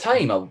 And at the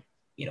time,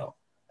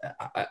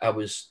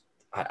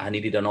 I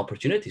needed an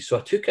opportunity, so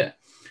I took it.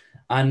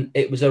 And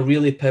it was a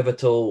really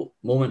pivotal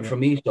moment for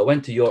me. So I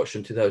went to Yorkshire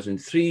in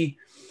 2003,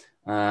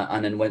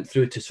 and then went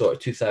through to sort of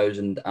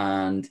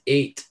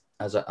 2008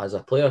 as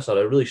a player. So I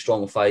had a really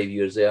strong 5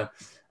 years there.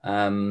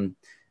 The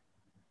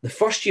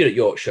first year at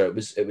Yorkshire, it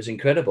was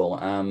incredible.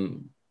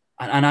 And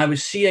I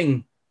was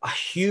seeing a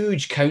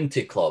huge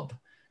county club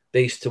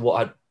based to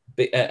what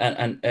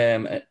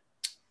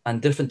and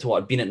different to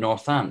what I'd been at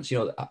Northants. You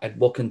know, I'd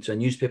walk into a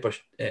newspaper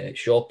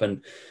shop,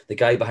 and the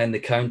guy behind the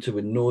counter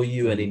would know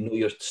you, and he'd know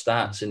your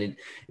stats. And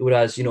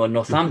whereas, you know, in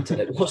Northampton,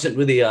 it wasn't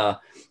really a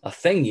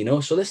thing, you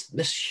know. So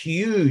this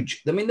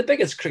huge, I mean, the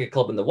biggest cricket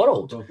club in the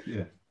world,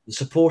 the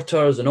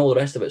supporters and all the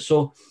rest of it.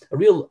 So a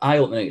real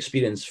eye-opening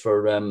experience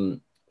for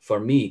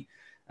me.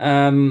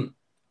 And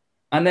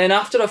then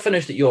after I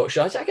finished at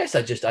Yorkshire, I guess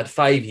I just had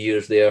 5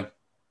 years there.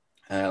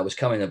 I was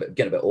getting a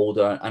bit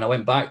older, and I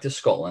went back to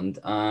Scotland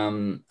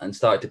and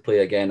started to play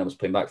again. I was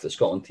playing back for the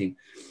Scotland team,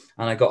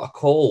 and I got a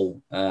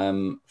call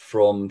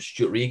from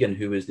Stuart Regan,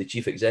 who was the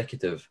chief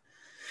executive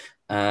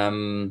at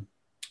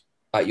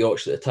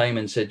Yorkshire at the time,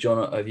 and said,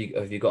 John, have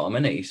you got a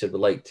minute? He said,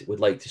 would like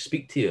to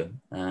speak to you.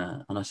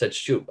 And I said,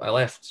 Stuart, I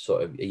left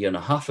sort of a year and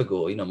a half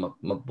ago, you know,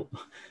 my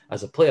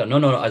as a player.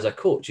 No, as a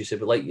coach. He said,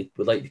 would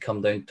like to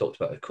come down and talk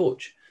about a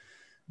coach.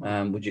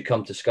 Would you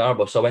come to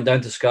Scarborough? So I went down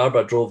to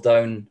Scarborough, drove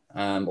down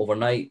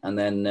overnight, and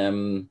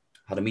then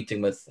had a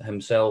meeting with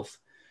himself,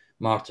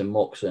 Martin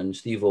Moxon, and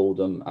Steve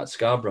Oldham at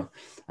Scarborough.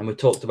 And we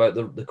talked about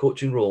the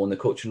coaching role, and the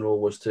coaching role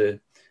was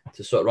to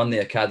sort of run the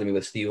academy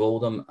with Steve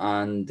Oldham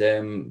and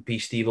be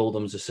Steve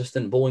Oldham's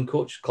assistant bowling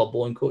coach, club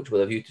bowling coach,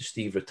 with a view to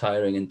Steve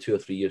retiring in 2 or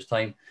 3 years'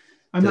 time.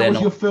 And that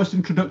was your first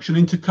introduction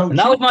into coaching? And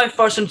that was my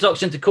first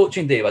introduction to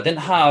coaching, Dave. I didn't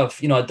have,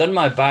 I'd done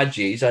my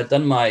badges. I'd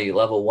done my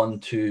level 1,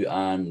 2,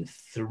 and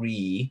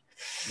 3.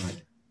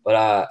 Right. But,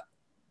 I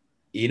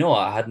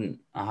hadn't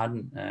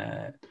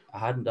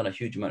done a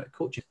huge amount of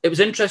coaching. It was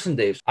interesting,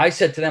 Dave. I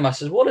said to them, I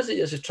said, what is it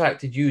that's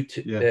attracted you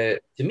to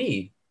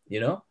me,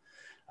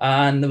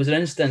 And there was an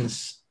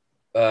instance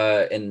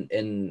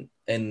in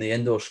the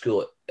indoor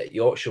school at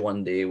Yorkshire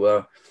one day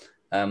where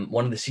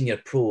one of the senior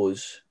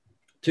pros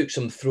took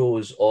some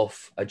throws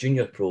off a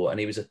junior pro, and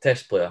he was a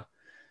test player.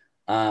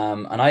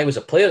 And I was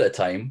a player at the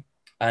time,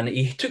 and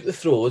he took the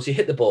throws, he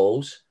hit the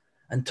balls,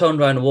 and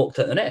turned around and walked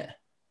out the net.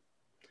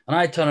 And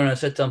I turned around and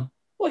said to him,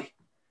 "Oi,"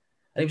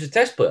 and he was a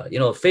test player,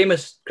 a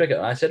famous cricketer.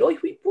 And I said, "Oi,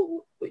 wait."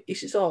 He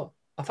says, "Oh,"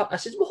 I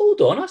said, "Well,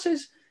 hold on." I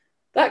says,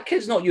 "That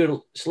kid's not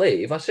your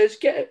slave." I says,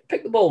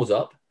 "Pick the balls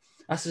up."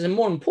 I says, "And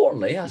more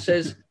importantly," I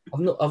says,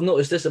 I've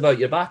noticed this about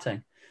your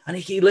batting." And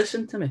he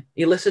listened to me.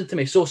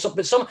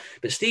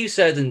 But Steve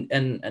said,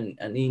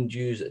 and Ian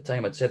Hughes at the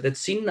time had said they'd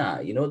seen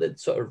that, they'd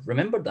sort of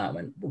remembered that.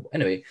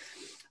 Anyway,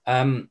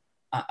 and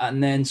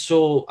then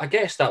so I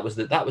guess that was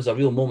a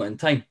real moment in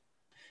time.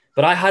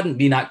 But I hadn't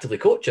been actively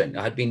coaching.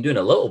 I had been doing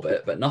a little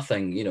bit, but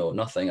nothing.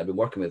 I'd been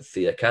working with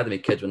the academy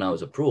kids when I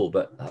was a pro,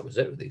 but that was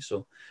it really.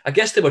 So I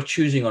guess they were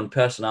choosing on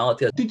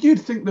personality. Did you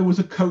think there was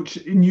a coach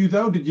in you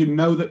though? Did you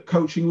know that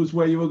coaching was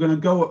where you were going to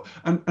go?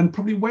 And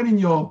probably when in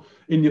your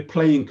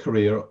playing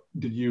career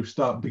did you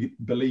start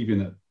believing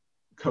that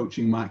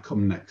coaching might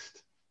come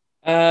next?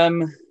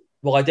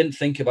 Well, I didn't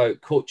think about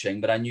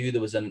coaching, but I knew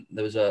there was a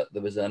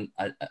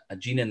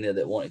gene in there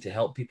that wanted to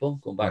help people.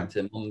 Going back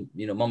to mum,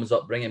 mum's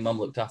upbringing, mum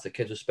looked after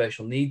kids with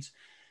special needs.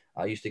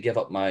 I used to give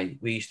up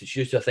we used to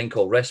do a thing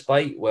called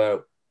respite,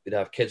 where we'd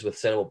have kids with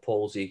cerebral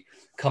palsy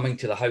coming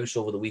to the house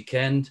over the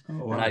weekend,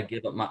 and I'd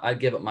give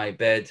up my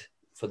bed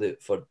for the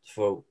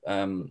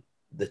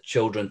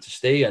children to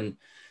stay, and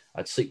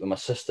I'd sleep with my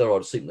sister or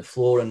I'd sleep on the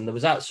floor, and there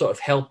was that sort of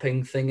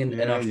helping thing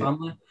in our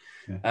family.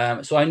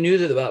 Yeah. So I knew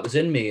that was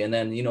in me, and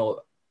then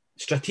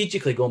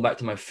strategically going back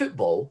to my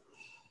football,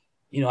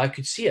 I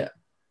could see it.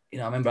 I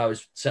remember I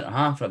was centre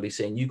half and I'd be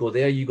saying, you go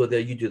there, you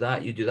do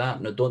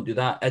that. No, don't do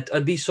that.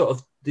 I'd be sort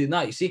of doing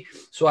that, you see.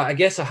 So I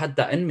guess I had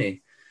that in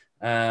me.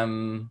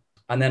 And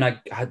then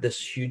I had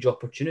this huge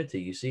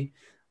opportunity, you see.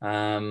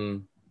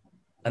 And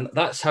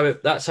that's how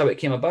it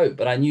came about.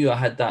 But I knew I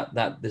had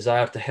that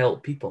desire to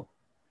help people.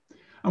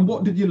 And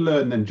what did you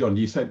learn then, John?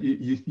 You said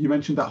you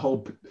mentioned that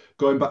whole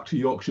going back to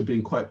Yorkshire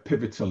being quite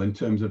pivotal in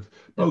terms of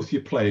both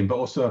your playing, but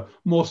also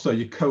more so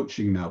your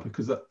coaching now.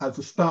 Because at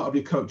the start of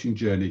your coaching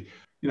journey,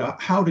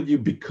 how did you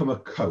become a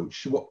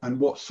coach?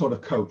 What sort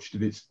of coach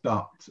did it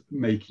start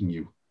making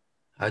you?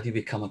 How do you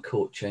become a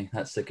coach?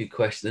 That's a good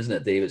question, isn't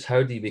it, Dave? It's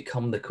how do you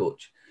become the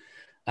coach?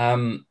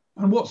 And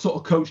what sort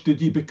of coach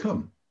did you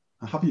become?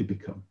 Have you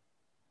become?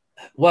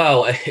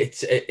 Well, I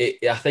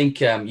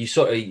think you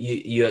sort of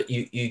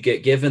you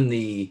get given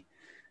the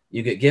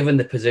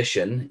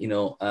position.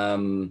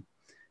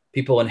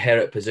 People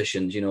inherit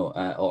positions,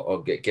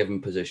 or get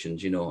given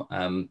positions,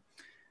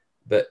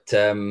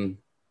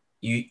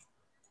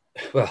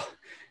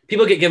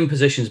 people get given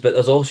positions, but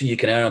there's also you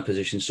can earn a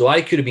position. So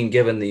I could have been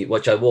given I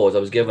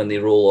was given the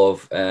role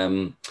of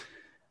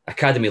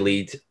academy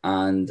lead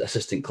and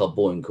assistant club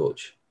bowling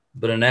coach,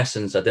 but in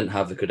essence, I didn't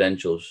have the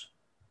credentials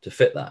to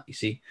fit that. You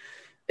see.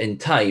 In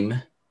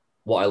time,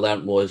 what I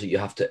learned was that you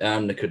have to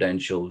earn the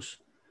credentials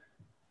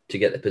to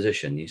get the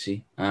position, you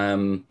see.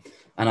 And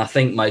I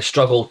think my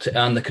struggle to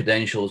earn the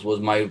credentials was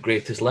my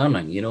greatest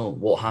learning.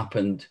 What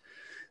happened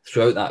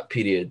throughout that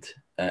period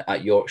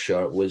at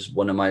Yorkshire was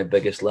one of my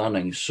biggest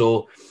learnings.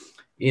 So,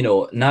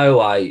 now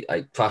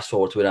I fast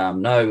forward to where I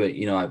am now,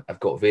 I've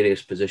got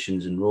various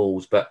positions and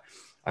roles, but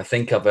I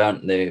think I've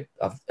earned the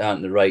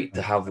right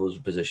to have those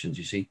positions,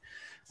 you see.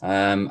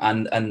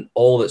 And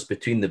all that's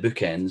between the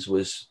bookends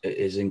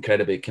is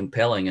incredibly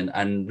compelling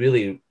and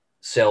really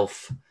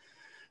self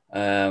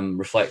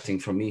reflecting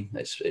for me.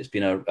 It's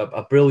been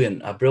a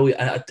brilliant,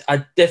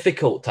 a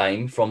difficult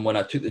time from when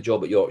I took the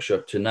job at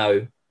Yorkshire to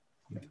now,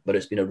 but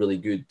it's been a really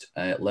good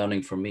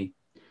learning for me.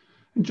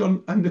 And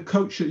John, and the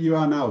coach that you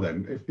are now,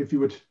 then, if you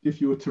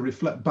were to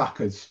reflect back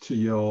as to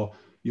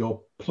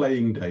your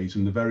playing days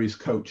and the various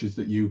coaches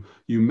that you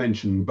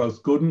mentioned,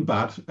 both good and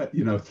bad,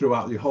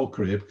 throughout your whole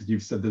career, because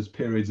you've said there's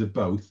periods of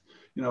both,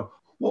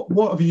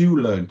 what have you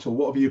learned or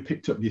what have you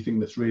picked up, do you think,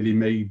 that's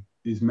really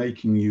is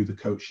making you the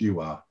coach you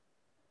are?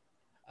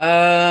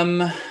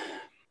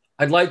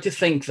 I'd like to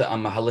think that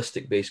I'm a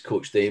holistic based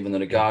coach, Dave, in the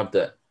regard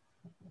that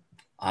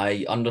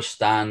I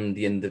understand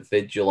the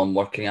individual I'm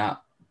working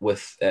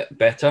with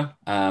better,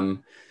 and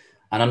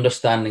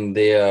understanding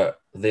their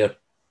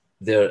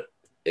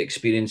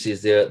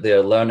experiences,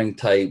 their learning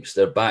types,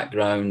 their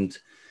background,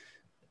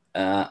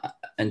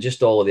 and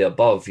just all of the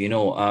above.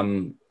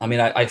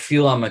 I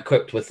feel I'm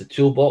equipped with the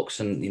toolbox,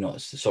 and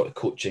it's the sort of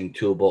coaching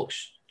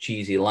toolbox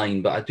cheesy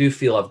line, but I do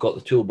feel I've got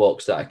the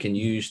toolbox that I can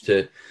use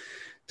to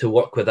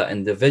work with that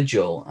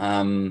individual.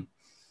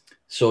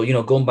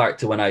 So going back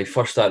to when I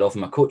first started off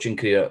my coaching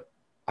career,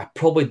 I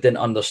probably didn't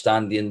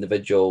understand the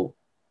individual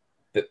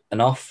but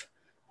enough,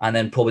 and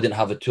then probably didn't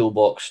have a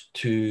toolbox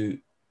to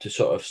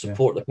sort of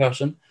support the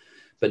person.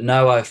 But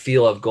now I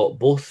feel I've got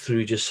both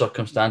through just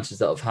circumstances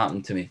that have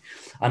happened to me.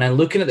 And then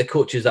looking at the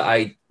coaches that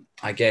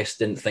I guess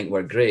didn't think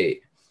were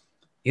great,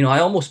 you know, I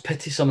almost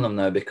pity some of them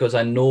now, because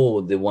I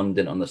know they, one,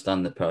 didn't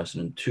understand the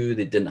person, and two,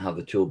 they didn't have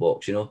the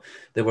toolbox. You know,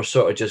 they were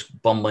sort of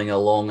just bumbling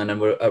along, and then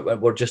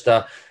we're just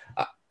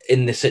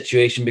in the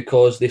situation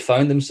because they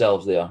found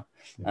themselves there,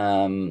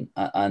 and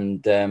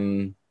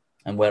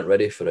weren't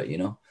ready for it. You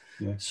know.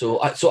 Yeah.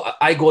 So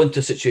I go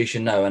into a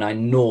situation now, and I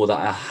know that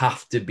I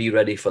have to be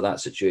ready for that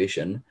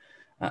situation.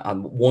 I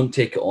won't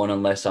take it on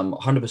unless I'm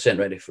 100%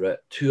 ready for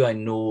it. Two, I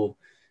know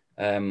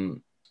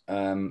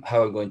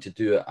how I'm going to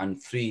do it,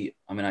 and three,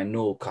 I mean, I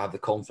know I have the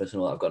confidence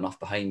and know that I've got enough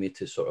behind me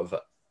to sort of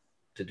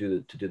to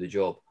do the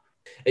job.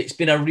 It's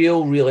been a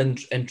real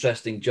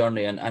interesting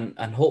journey,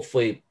 and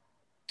hopefully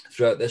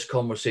throughout this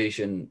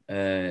conversation,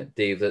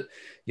 Dave, that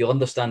you'll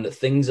understand that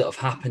things that have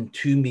happened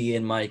to me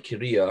in my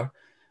career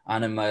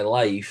and in my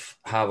life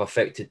have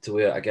affected to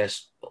where, I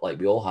guess, like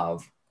we all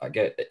have,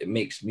 it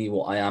makes me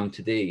what I am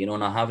today, you know.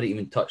 And I haven't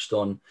even touched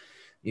on,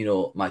 you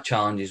know, my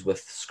challenges with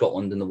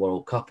Scotland in the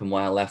World Cup and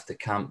why I left the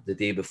camp the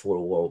day before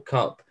a World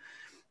Cup.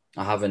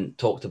 I haven't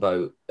talked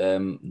about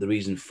the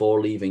reason for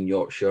leaving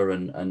Yorkshire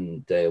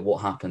and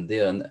what happened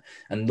there.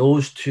 And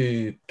those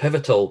two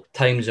pivotal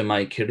times in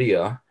my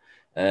career,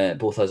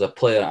 both as a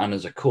player and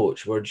as a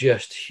coach, were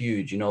just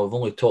huge. You know, I've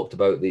only talked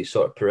about the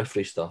sort of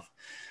periphery stuff.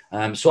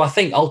 So I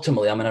think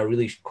ultimately I'm in a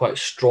really quite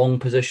strong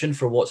position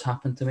for what's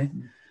happened to me.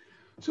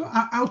 So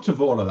out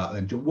of all of that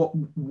then, John, what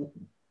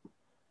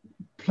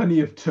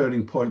plenty of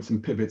turning points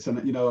and pivots,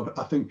 and you know,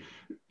 I think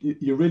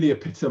you really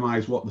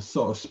epitomise what the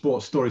sort of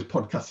Sports Stories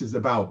podcast is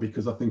about,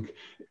 because I think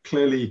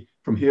clearly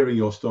from hearing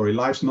your story,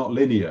 life's not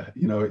linear.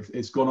 You know,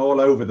 it's gone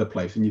all over the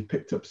place, and you've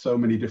picked up so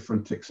many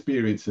different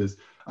experiences.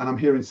 And I'm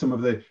hearing some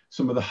of the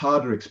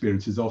harder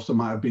experiences also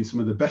might have been some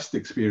of the best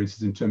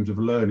experiences in terms of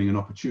learning and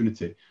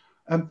opportunity.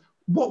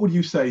 What would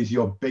you say is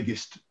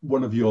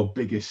one of your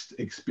biggest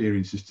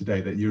experiences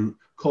today that you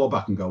call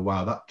back and go,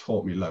 wow, that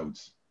taught me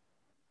loads?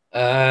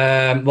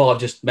 Well, I've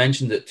just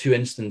mentioned that two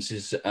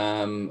instances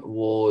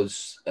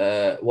was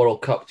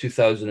World Cup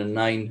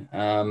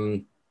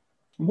 2009.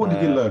 What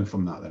did you learn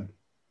from that then?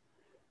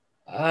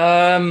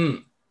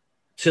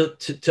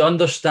 To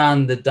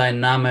understand the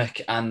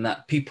dynamic, and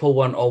that people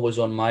weren't always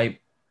on my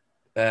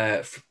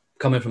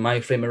coming from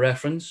my frame of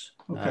reference.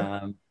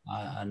 Okay.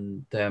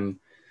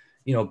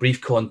 You know, brief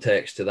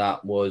context to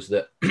that was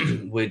that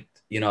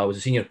I was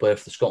a senior player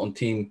for the Scotland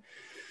team.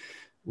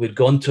 We'd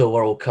gone to a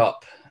World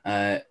Cup,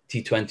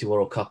 T20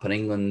 World Cup in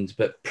England,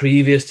 but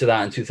previous to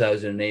that in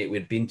 2008,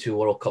 we'd been to a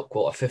World Cup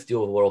 50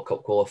 over World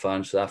Cup qualifier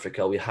in South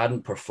Africa. We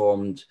hadn't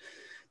performed.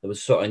 There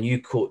was sort of a new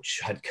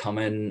coach had come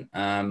in.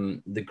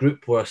 The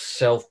group were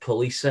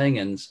self-policing,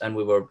 and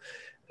we were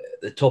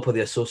at the top of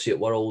the associate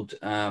world.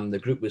 The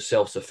group was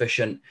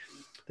self-sufficient.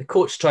 The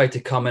coach tried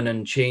to come in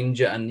and change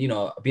it. And, you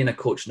know, being a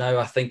coach now,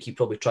 I think he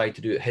probably tried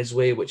to do it his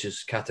way, which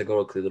is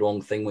categorically the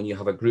wrong thing when you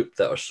have a group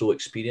that are so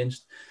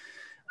experienced.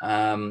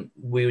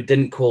 We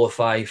didn't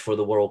qualify for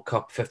the World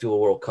Cup, 50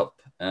 World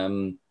Cup.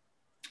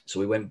 So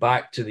we went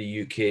back to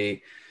the UK.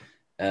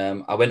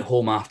 I went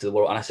home after the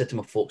World, and I said to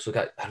my folks, look,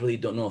 I really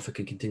don't know if I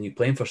can continue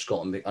playing for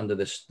Scotland under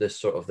this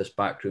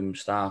backroom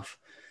staff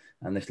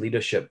and this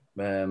leadership.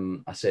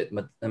 I said,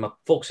 my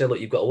folks said,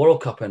 look, you've got a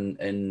World Cup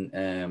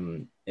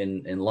in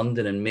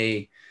London in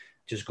May.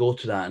 Just go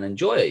to that and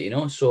enjoy it, you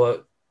know.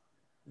 So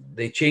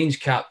they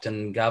changed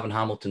captain. Gavin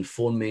Hamilton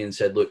phoned me and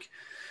said, look,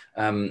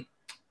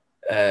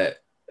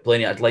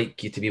 Blaney, I'd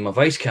like you to be my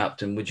vice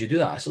captain. Would you do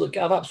that? I said, look,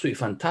 Gav, absolutely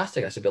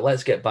fantastic. I said, but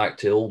let's get back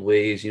to old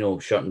ways, you know,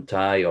 shirt and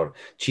tie or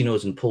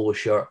chinos and polo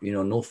shirt, you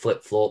know, no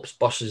flip-flops,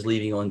 buses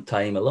leaving on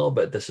time, a little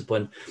bit of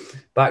discipline.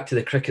 Back to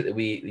the cricket that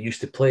we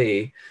used to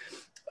play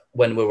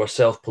when we were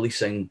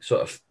self-policing,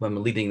 sort of when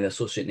we're leading the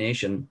Associate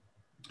Nation.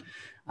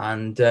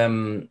 And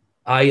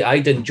I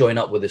didn't join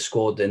up with the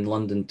squad in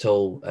London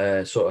until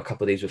sort of a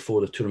couple of days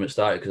before the tournament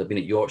started, because I've been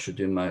at Yorkshire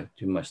doing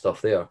my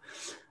stuff there.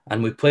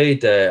 And we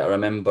played, I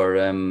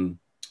remember,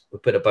 we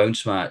played a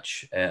bounce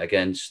match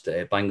against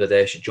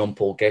Bangladesh at John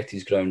Paul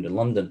Getty's ground in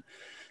London.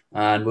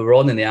 And we were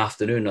on in the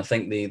afternoon. I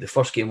think the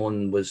first game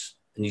on was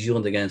New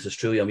Zealand against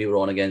Australia, and we were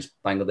on against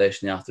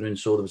Bangladesh in the afternoon.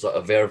 So there was like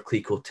a Verve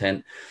Clicquot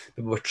tent.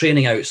 But we were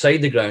training outside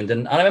the ground.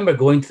 And I remember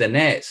going to the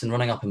nets and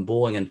running up and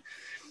bowling, and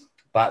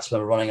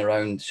batsmen were running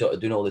around sort of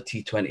doing all the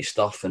T20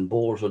 stuff, and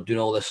bowlers were doing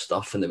all this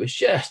stuff. And it was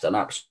just an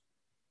absolute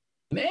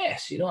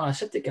mess, you know. And I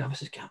said to Gav,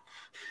 Gav,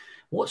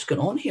 what's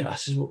going on here? I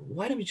said, well,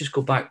 why don't we just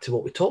go back to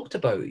what we talked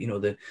about? You know,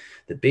 the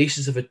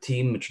basis of a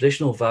team, the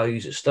traditional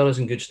values that stir us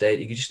in good stead.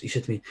 He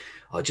said to me,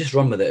 I'll just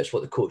run with it. It's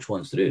what the coach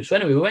wants to do. So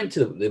anyway, we went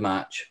to the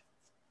match,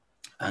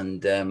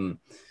 and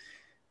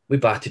we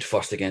batted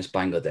first against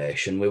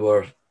Bangladesh, and we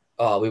were,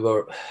 I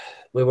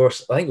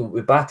think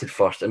we batted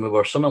first, and we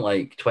were something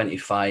like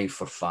 25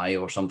 for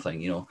 5 or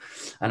something, you know.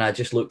 And I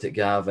just looked at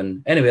Gav,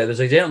 and anyway, there's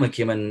a gentleman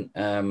came in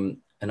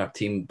our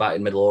team back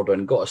in middle order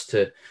and got us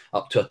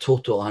up to a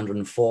total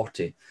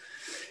 140.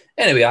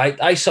 Anyway,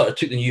 I sort of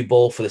took the new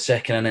ball for the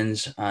second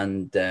innings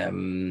and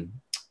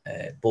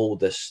bowled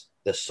this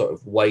sort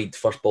of wide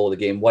first ball of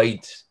the game,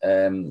 wide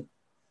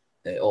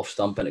off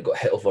stump, and it got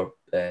hit over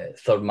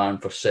third man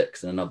for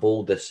 6, and then I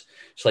bowled this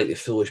slightly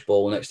foolish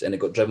ball next, and it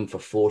got driven for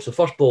 4. So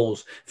first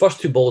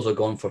 2 balls are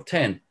gone for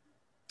 10,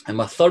 and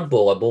my third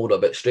ball I bowled a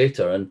bit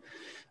straighter,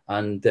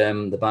 and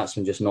the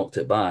batsman just knocked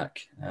it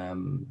back,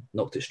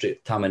 knocked it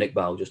straight. Tamim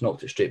Iqbal just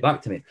knocked it straight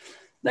back to me.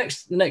 The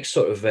next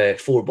sort of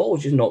 4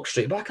 balls just knocked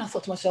straight back. And I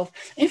thought to myself,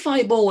 if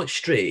I bowl it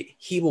straight,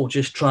 he will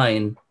just try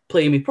and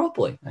play me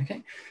properly.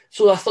 Okay.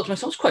 So I thought to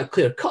myself, it's quite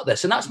clear cut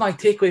this. And that's my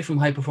takeaway from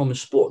high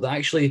performance sport, that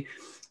actually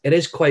it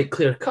is quite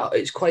clear cut.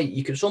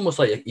 It's almost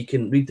like you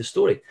can read the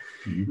story.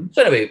 Mm-hmm.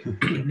 So anyway,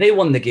 they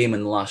won the game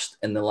in the last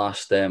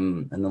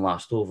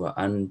over.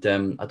 And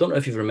I don't know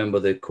if you remember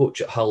the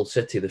coach at Hull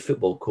City, the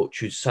football coach,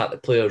 who sat the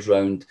players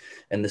round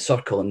in the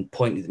circle and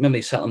pointed. Remember,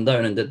 he sat them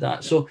down and did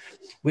that. So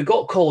we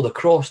got called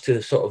across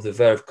to sort of the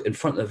Verve, in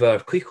front of the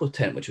Verve Clicquot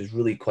tent, which was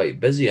really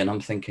quite busy. And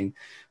I'm thinking,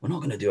 we're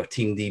not going to do our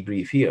team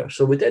debrief here.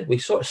 So we did. We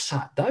sort of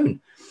sat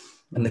down,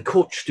 and the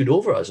coach stood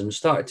over us and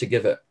started to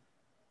give it.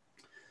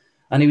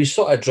 And he was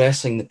sort of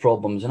addressing the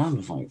problems, and I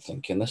was like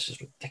thinking, this is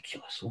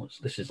ridiculous.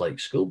 This is like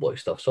schoolboy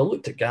stuff. So I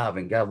looked at Gav,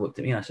 and Gav looked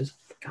at me, and I said,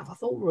 Gav, I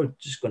thought we were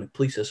just going to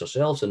police this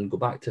ourselves and go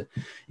back to.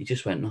 He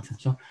just went nothing.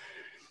 So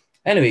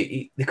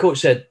anyway, the coach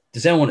said,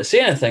 does anyone want to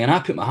say anything? And I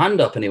put my hand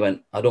up, and he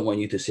went, I don't want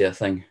you to say a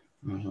thing.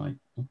 And I was like,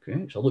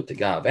 okay. So I looked at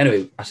Gav.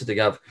 Anyway, I said to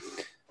Gav,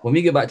 when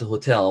we get back to the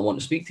hotel, I want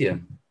to speak to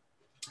you.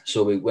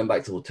 So we went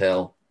back to the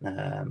hotel.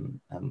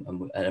 And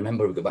I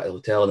remember we got back to the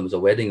hotel and there was a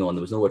wedding on.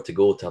 There was nowhere to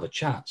go to have a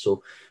chat.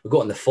 So we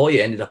got in the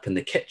foyer, ended up in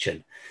the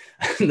kitchen.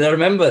 And I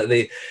remember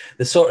the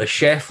sort of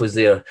chef was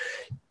there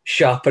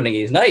sharpening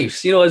his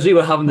knives, as we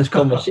were having this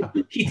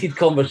heated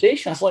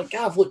conversation. I was like,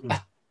 Gav, look,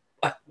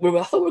 I thought we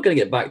were going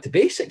to get back to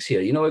basics here.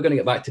 We're going to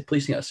get back to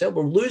policing it ourselves.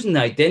 We're losing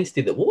the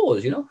identity that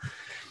was,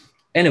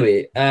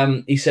 Anyway,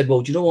 he said,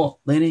 well, do you know what,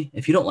 Lenny?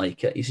 If you don't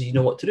like it, he said, you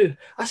know what to do.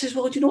 I says,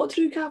 well, do you know what to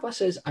do, Gav? I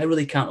says, I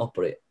really can't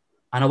operate.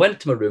 And I went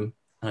to my room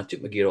and I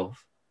took my gear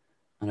off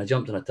and I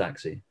jumped in a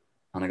taxi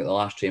and I got the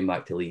last train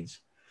back to Leeds.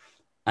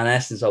 And in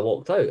essence, I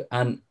walked out.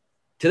 And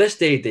to this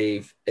day,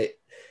 Dave, I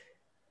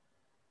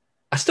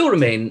still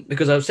remain,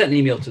 because I sent an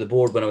email to the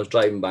board when I was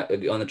driving back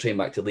on the train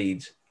back to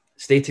Leeds,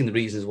 stating the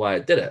reasons why I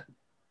did it.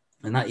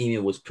 And that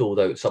email was pulled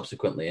out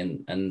subsequently.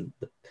 And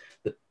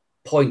the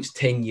points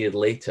 10 years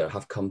later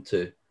have come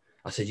to,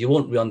 I said, you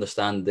won't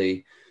understand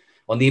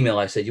on the email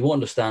I said, you won't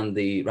understand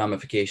the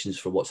ramifications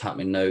for what's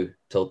happening now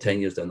till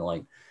 10 years down the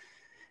line.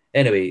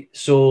 Anyway,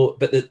 so,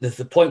 but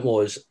the point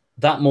was,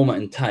 that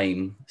moment in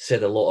time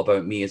said a lot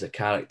about me as a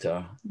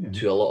character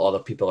to a lot of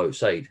other people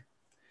outside.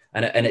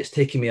 And it's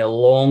taken me a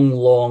long,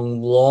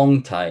 long,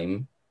 long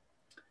time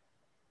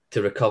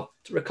to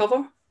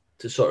recover,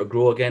 to sort of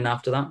grow again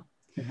after that.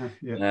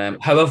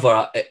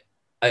 However,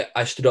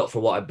 I stood up for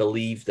what I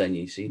believed in,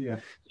 you see. Yeah.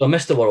 So I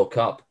missed the World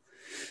Cup.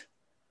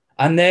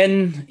 And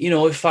then,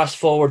 fast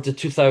forward to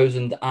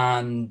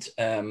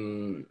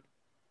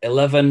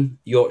 2011,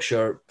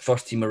 Yorkshire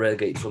first team are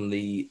relegated from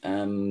the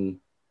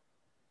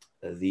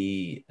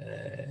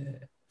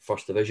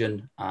first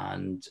division,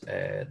 and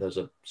there's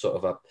a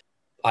sort of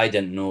I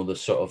didn't know the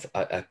sort of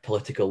a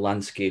political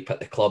landscape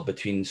at the club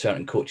between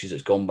certain coaches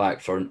that's gone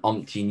back for an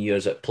umpteen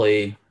years at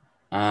play,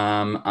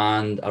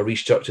 and a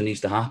restructure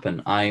needs to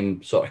happen.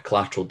 I'm sort of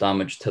collateral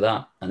damage to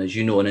that, and as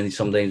you know,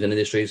 sometimes in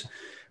industries,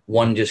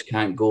 one just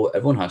can't go,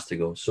 everyone has to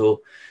go.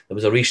 So there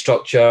was a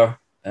restructure.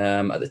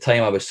 At the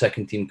time, I was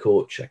second team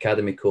coach,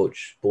 academy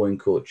coach, bowling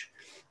coach,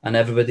 and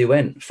everybody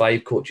went.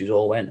 5 coaches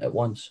all went at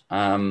once.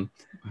 And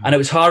it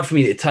was hard for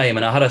me at the time.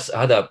 And I had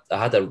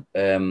a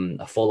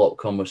follow-up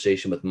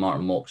conversation with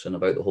Martin Moxon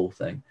about the whole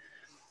thing.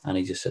 And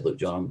he just said, look,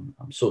 John,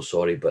 I'm so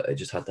sorry, but it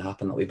just had to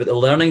happen that way. But the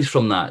learnings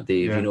from that,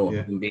 Dave,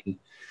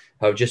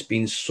 have just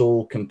been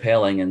so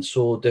compelling and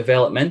so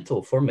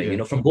developmental for me,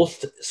 from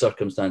both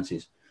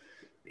circumstances.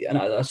 And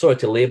I'm sorry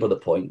to labour the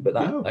point, but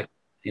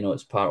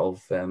it's part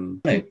of.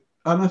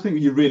 And I think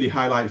you really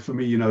highlight for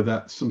me,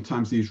 that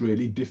sometimes these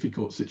really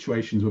difficult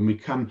situations, when we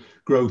can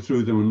grow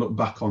through them and look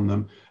back on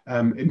them,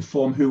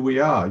 inform who we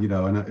are,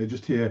 and I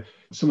just hear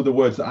some of the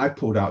words that I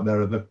pulled out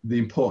there are the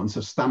importance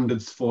of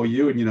standards for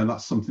you. And,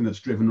 that's something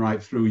that's driven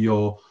right through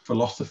your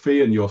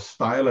philosophy and your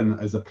style, and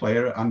as a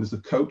player and as a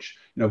coach,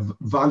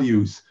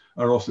 values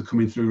are also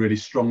coming through really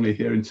strongly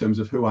here in terms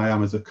of who I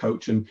am as a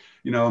coach. And,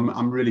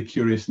 I'm really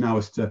curious now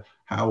as to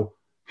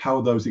how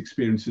those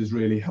experiences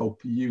really help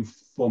you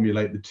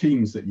formulate the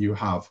teams that you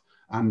have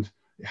and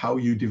how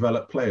you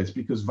develop players,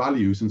 because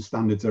values and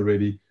standards are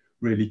really,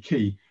 really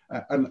key.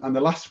 And the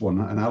last one,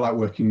 and I like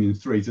working in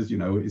threes, as you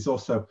know, is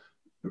also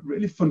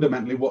really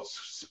fundamentally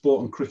what's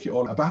sport and cricket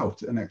all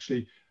about. And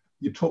actually,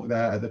 you talk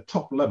there at the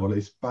top level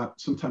is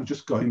about sometimes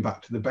just going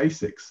back to the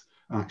basics.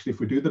 And actually, if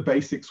we do the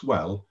basics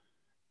well,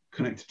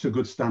 connected to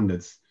good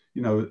standards,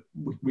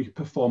 we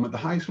perform at the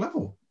highest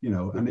level,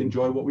 and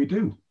enjoy what we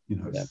do.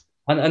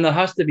 And there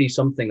has to be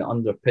something that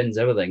underpins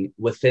everything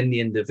within the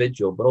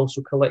individual, but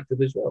also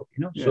collective as well.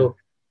 So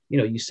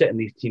you sit in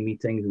these team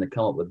meetings and they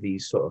come up with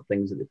these sort of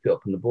things that they put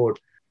up on the board.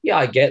 Yeah,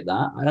 I get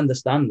that. I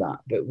understand that.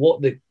 But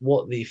what the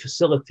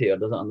facilitator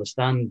doesn't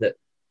understand, that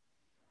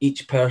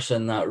each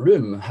person in that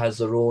room has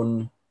their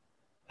own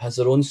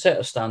set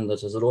of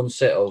standards, has their own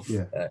set of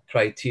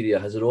criteria,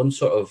 has their own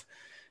sort of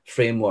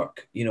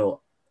framework,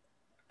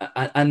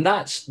 and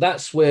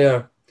that's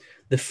where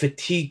the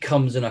fatigue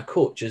comes in a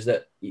coach, is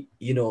that,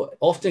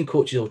 often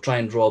coaches will try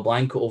and draw a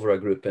blanket over a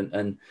group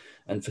and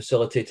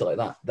facilitate it like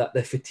that. That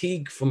the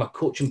fatigue from a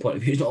coaching point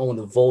of view is not only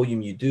the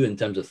volume you do in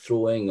terms of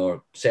throwing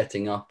or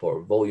setting up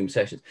or volume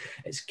sessions,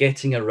 it's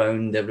getting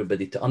around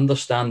everybody to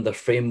understand their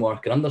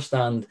framework and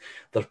understand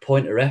their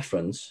point of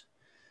reference,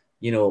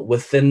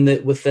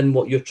 within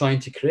what you're trying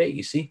to create,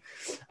 you see.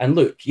 And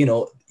look,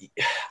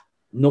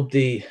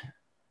 nobody,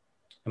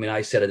 I mean,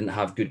 I said I didn't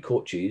have good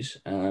coaches.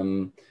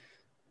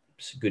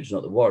 Good's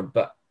not the word,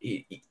 but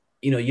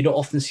you don't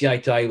often see eye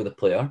to eye with a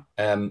player,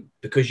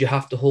 because you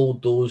have to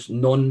hold those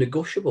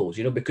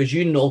non-negotiables, because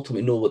you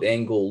ultimately know what the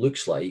end goal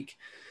looks like.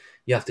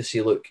 You have to say,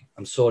 look,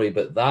 I'm sorry,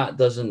 but that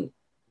doesn't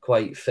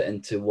quite fit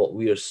into what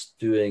we're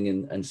doing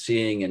and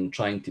saying and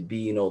trying to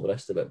be and all the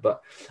rest of it.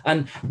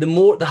 And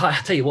I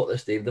tell you what,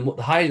 this, Dave,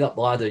 the higher up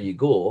the ladder you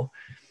go,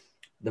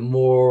 the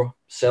more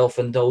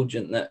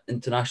self-indulgent that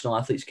international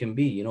athletes can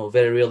be.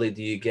 Very rarely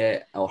do you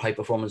get, or high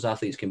performance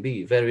athletes can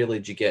be, very rarely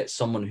do you get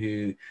someone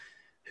who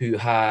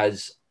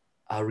has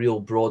a real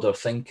broader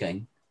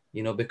thinking,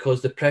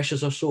 because the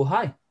pressures are so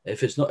high.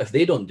 If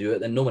they don't do it,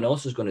 then no one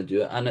else is going to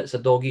do it. And it's a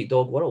dog eat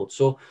dog world.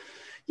 So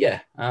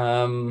yeah,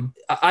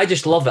 I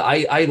just love it.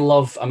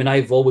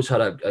 I've always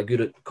had a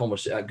good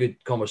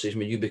conversation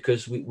with you,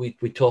 because we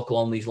talk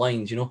along these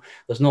lines.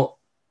 There's not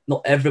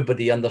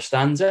everybody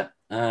understands it,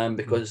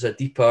 because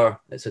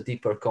it's a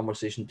deeper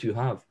conversation to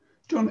have.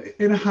 John,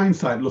 in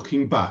hindsight,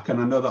 looking back,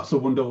 and I know that's a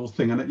wonderful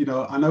thing, and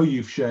I know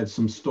you've shared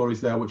some stories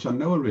there which I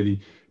know are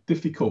really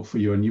difficult for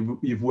you, and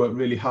you've worked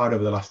really hard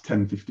over the last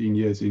 10, 15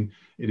 years in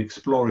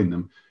exploring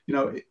them.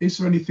 Is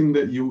there anything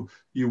that you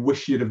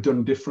wish you'd have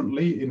done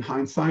differently in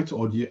hindsight,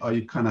 or are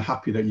you kind of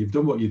happy that you've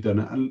done what you've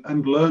done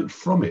and learned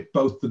from it,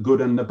 both the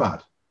good and the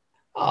bad?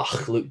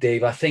 Oh, look,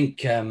 Dave, I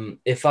think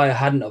if I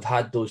hadn't have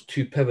had those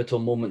two pivotal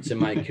moments in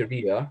my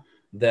career,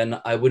 then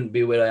I wouldn't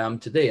be where I am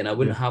today, and I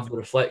wouldn't have the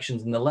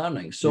reflections and the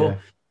learning. So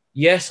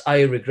yes,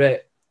 I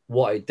regret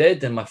what I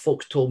did, and my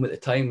folks told me at the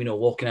time,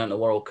 walking out in the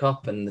World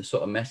Cup and the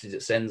sort of message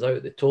it sends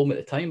out, they told me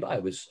at the time, but I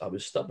was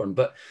stubborn.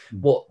 But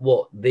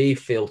what they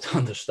fail to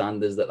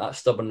understand is that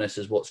stubbornness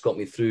is what's got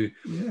me through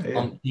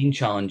umpteen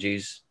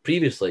challenges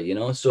previously,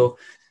 So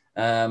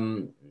but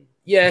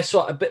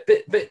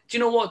do you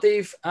know what,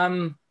 Dave?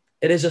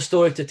 It is a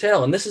story to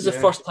tell, and this is the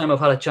first time I've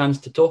had a chance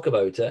to talk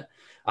about it.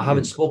 I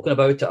haven't spoken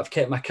about it. I've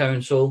kept my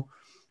counsel.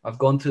 I've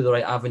gone through the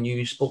right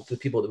avenues, spoke to the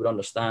people that would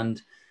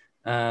understand.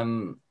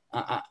 And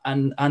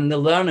the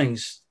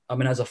learnings,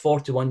 as a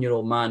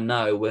 41-year-old man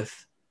now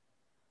with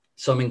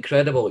some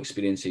incredible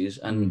experiences,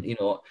 and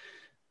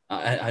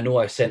I know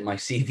I sent my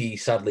CV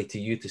sadly to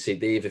you to say,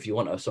 Dave, if you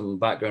want some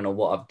background on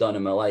what I've done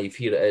in my life,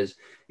 here it is.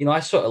 I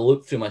sort of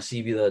looked through my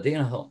CV the other day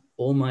and I thought,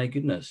 oh my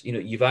goodness,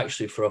 you've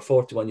actually, for a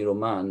 41-year-old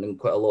man, done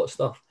quite a lot of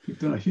stuff. You've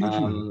done a huge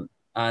amount.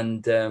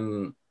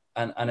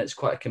 And it's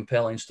quite a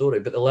compelling story,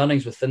 but the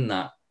learnings within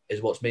that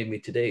is what's made me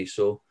today.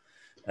 So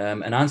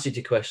in answer to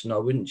your question, I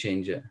wouldn't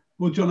change it.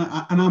 Well, John,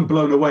 and I'm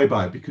blown away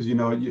by it, because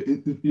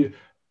the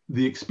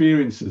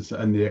experiences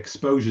and the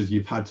exposures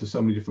you've had to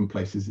so many different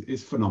places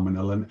is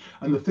phenomenal. And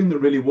the thing that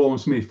really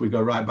warms me, if we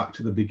go right back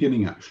to the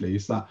beginning, actually,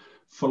 is that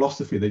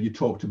philosophy that you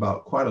talked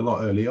about quite a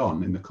lot early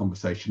on in the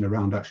conversation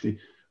around actually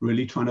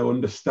really trying to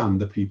understand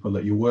the people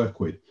that you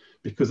work with.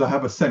 Because I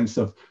have a sense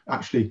of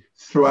actually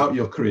throughout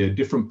your career,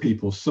 different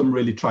people, some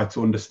really tried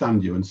to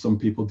understand you and some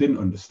people didn't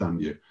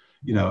understand you,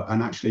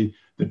 and actually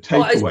the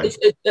takeaway.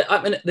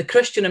 The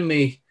Christian in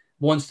me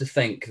wants to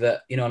think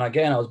that, and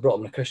again, I was brought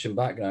up in a Christian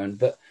background,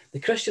 but the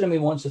Christian in me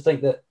wants to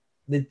think that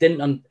they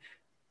didn't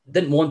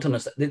want to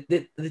understand.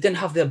 They didn't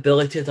have the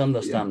ability to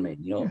understand me,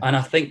 and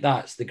I think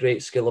that's the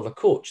great skill of a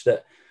coach,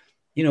 that,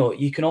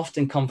 you can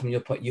often come from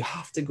your point, you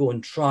have to go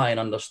and try and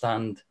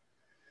understand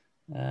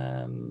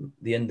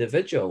the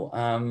individual.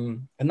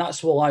 And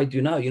that's what I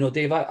do now.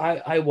 Dave,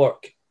 I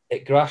work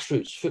at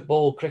grassroots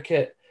football,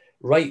 cricket,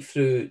 right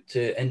through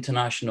to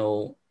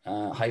international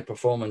high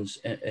performance,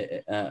 and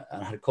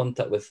I had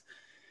contact with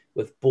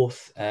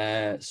both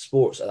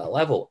sports at that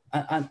level,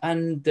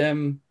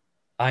 and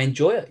I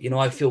enjoy it.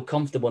 I feel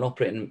comfortable in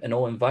operating in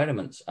all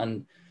environments,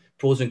 and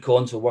pros and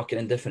cons for working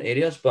in different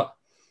areas, but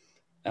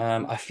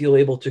I feel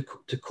able to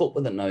cope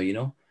with it now.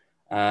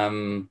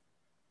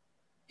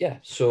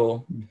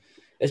 So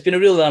it's been a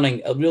real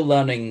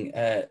learning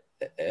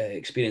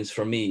experience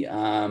for me.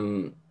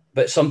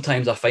 But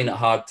sometimes I find it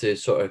hard to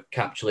sort of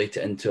encapsulate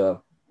it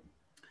into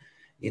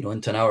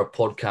into an hour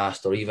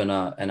podcast, or even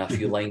in a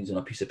few lines on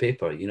a piece of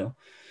paper,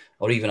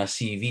 or even a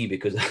CV,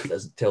 because that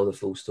doesn't tell the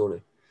full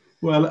story.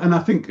 Well, and I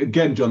think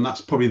again, John,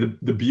 that's probably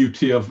the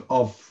beauty of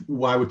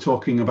why we're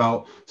talking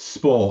about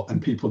sport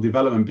and people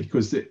development,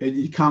 because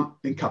you can't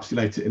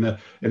encapsulate it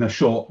in a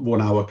short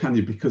 1 hour, can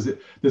you? Because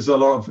there's a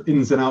lot of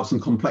ins and outs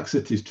and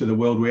complexities to the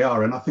world we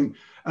are. And I think,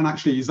 and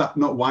actually, is that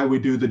not why we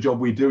do the job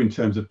we do in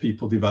terms of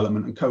people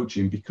development and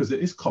coaching? Because it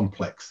is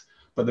complex,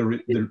 but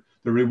the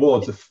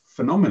rewards are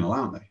phenomenal,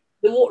 aren't they?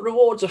 The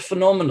rewards are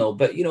phenomenal,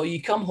 but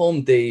you come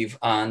home, Dave,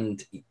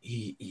 and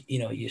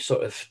you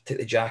sort of take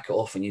the jacket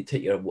off and you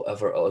take your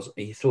whatever it was,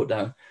 and you throw it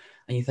down,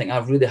 and you think,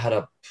 I've really had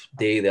a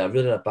day there, I've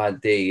really had a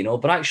bad day,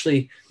 but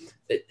actually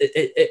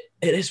it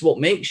is what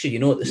makes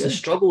you, it's the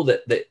struggle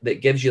that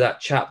gives you that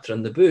chapter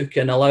in the book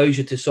and allows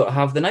you to sort of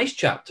have the nice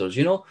chapters,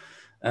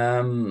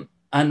 and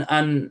I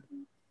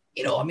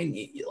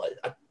mean,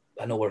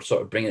 I know we're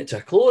sort of bringing it to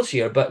a close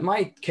here, but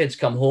my kids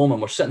come home and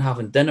we're sitting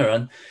having dinner,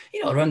 and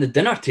around the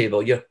dinner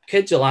table, your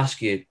kids will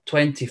ask you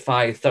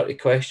 25, 30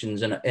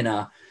 questions in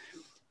a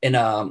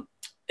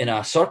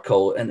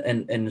circle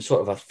in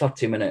sort of a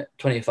 30-minute,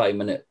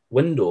 25-minute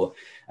window,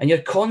 and you're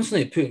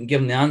constantly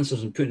giving the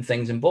answers and putting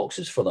things in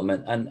boxes for them,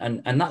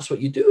 and that's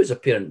what you do as a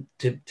parent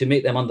to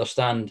make them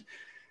understand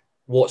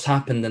what's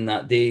happened in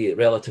that day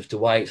relative to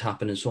why it's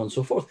happened and so on and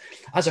so forth.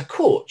 As a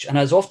coach, and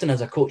as often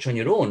as a coach on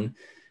your own,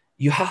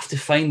 you have to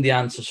find the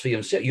answers for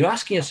yourself. You're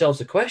asking yourselves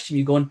the question,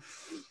 you're going,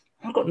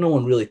 I've got no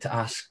one really to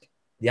ask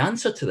the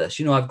answer to this.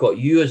 I've got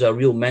you as a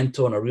real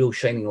mentor and a real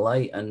shining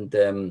light, and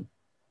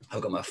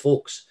I've got my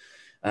folks.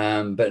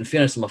 But in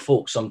fairness to my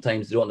folks,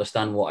 sometimes they don't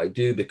understand what I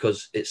do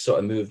because it's sort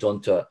of moved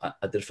on to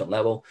a different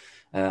level.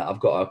 I've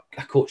got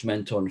a coach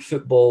mentor in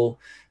football,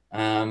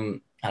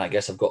 and I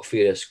guess I've got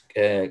various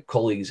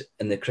colleagues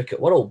in the cricket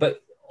world.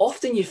 But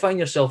often you find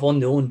yourself on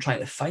the own trying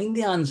to find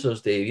the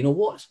answers, Dave.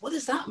 What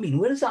does that mean?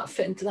 Where does that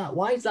fit into that?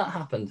 Why has that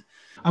happened?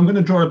 I'm going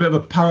to draw a bit of a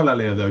parallel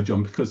here, though,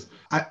 John, because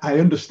I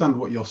understand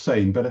what you're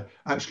saying, but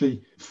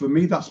actually, for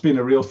me, that's been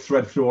a real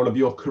thread through all of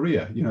your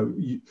career.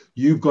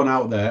 You've gone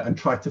out there and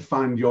tried to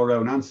find your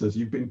own answers.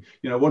 You've been,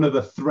 one of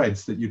the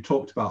threads that you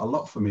talked about a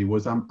lot for me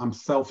was I'm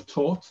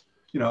self-taught.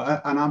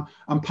 And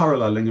I'm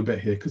paralleling a bit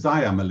here because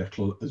I am a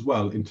little as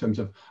well in terms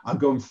of I'll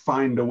go and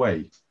find a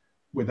way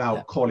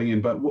without calling in.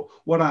 But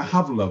what I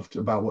have loved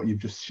about what you've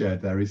just shared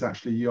there is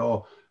actually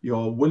your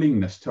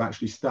willingness to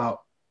actually start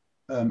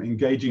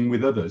engaging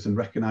with others and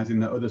recognizing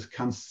that others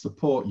can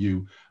support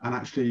you and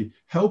actually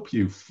help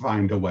you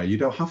find a way. You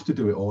don't have to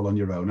do it all on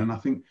your own. And I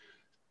think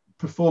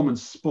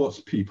performance sports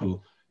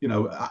people,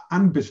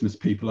 and business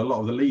people, a lot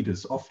of the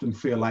leaders often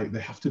feel like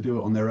they have to do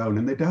it on their own,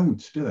 and they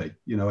don't, do they?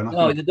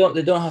 No, they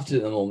don't have to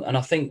at the moment. And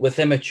I think with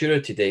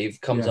immaturity,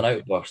 Dave, comes an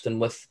outburst. And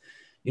with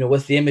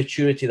the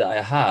immaturity that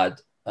I had,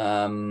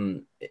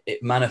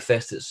 it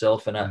manifests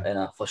itself in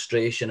a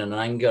frustration and an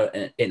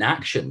anger in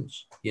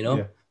actions,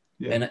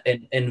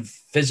 in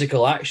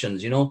physical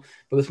actions, but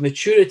with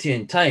maturity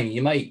and time,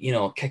 you might,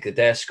 kick the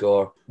desk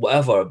or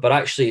whatever, but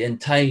actually in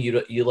time,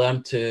 you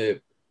learn to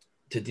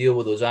deal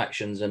with those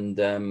actions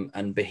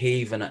and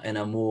behave in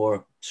a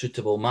more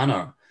suitable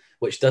manner,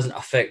 which doesn't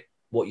affect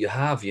what you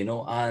have,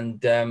 and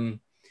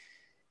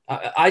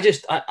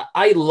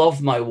I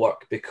love my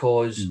work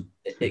because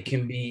it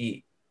can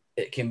be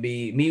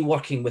me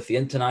working with the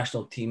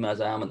international team as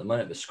I am at the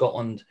minute with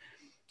Scotland,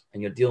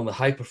 and you're dealing with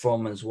high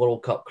performance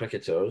World Cup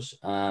cricketers,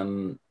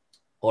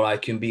 or I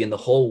can be in the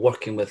hall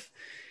working with,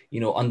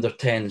 under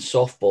 10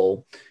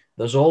 softball.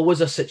 There's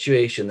always a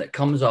situation that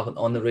comes up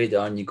on the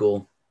radar and you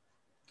go,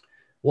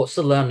 what's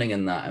the learning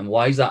in that? And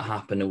why does that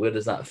happen? And where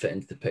does that fit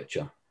into the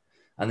picture?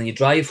 And then you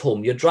drive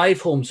home. You drive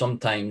home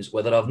sometimes,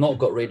 whether I've not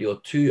got Radio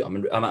 2.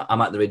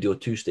 I'm at the Radio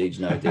 2 stage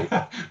now, Dave.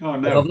 Oh,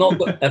 no.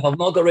 If I've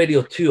not got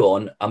Radio 2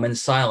 on, I'm in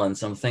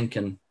silence. I'm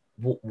thinking,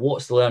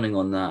 what's the learning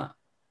on that?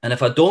 And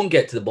if I don't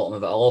get to the bottom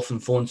of it, I'll often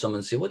phone someone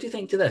and say, what do you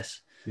think to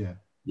this? Yeah.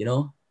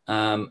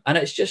 And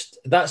it's just,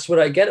 that's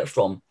where I get it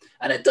from.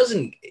 And it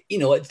doesn't,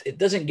 it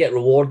doesn't get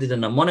rewarded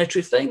in a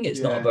monetary thing.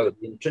 It's not about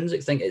the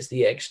intrinsic thing. It's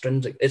the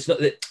extrinsic. It's not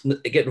that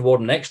it get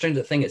rewarded in an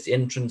extrinsic thing. It's the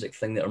intrinsic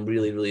thing that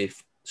really, really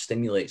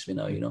stimulates me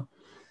now,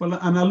 Well,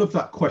 and I love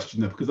that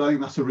question, though, because I think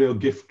that's a real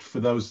gift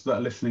for those that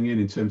are listening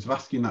in terms of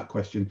asking that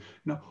question.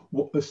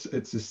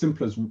 It's as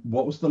simple as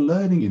what was the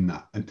learning in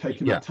that, and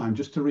taking that time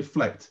just to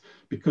reflect.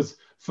 Because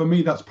for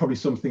me, that's probably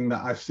something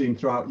that I've seen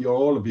throughout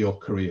all of your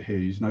career here.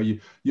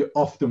 You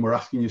often were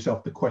asking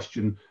yourself the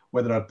question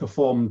whether I'd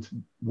performed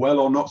well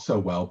or not so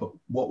well, but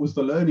what was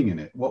the learning in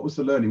it? What was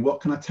the learning? What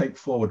can I take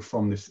forward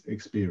from this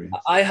experience?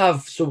 I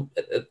have, so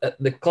at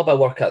the club I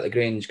work at, the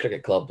Grange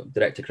Cricket Club,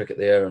 director cricket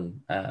there, and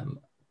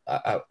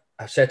I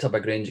set up a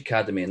Grange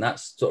Academy, and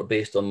that's sort of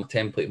based on my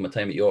template of my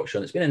time at Yorkshire.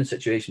 And it's been in the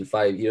situation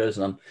 5 years,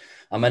 and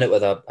I'm in it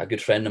with a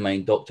good friend of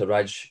mine, Dr.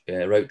 Raj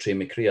Routray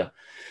Macria.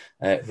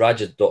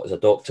 Raj is a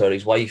doctor.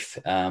 His wife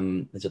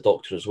is a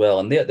doctor as well,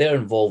 and they're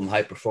involved in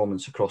high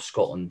performance across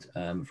Scotland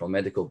from a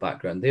medical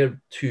background. They're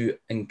two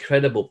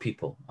incredible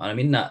people, and I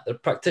mean that. Their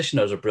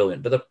practitioners are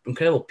brilliant, but they're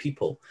incredible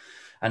people.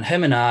 And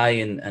him and I,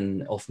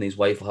 and often his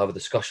wife, will have a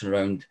discussion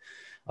around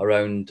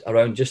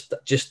just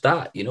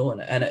that,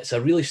 and it's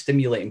a really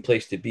stimulating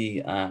place to be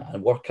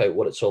and work out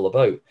what it's all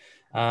about.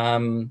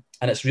 And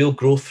it's real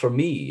growth for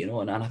me, you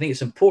know, and I think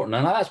it's important.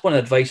 And that's one of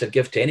the advice I'd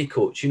give to any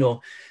coach, you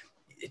know,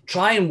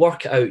 try and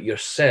work it out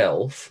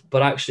yourself,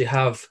 but actually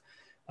have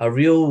a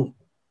real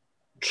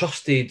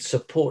trusted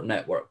support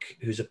network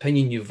whose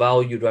opinion you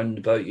value round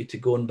about you to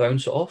go and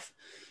bounce it off.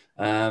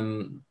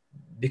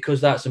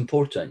 Because that's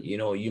important. You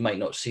know, you might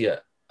not see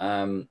it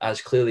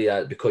as clearly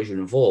as, because you're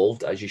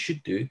involved, as you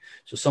should do.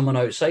 So someone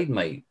outside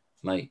might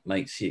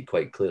see it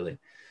quite clearly.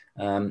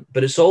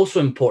 But it's also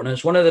important.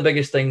 It's one of the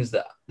biggest things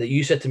that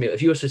you said to me.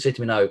 If you were to say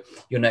to me now,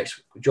 your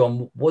next,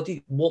 John, what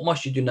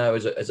must you do now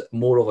as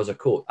a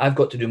coach? I've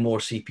got to do more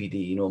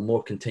CPD, you know,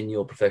 more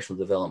continual professional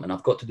development.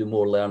 I've got to do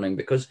more learning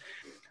because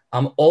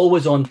I'm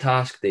always on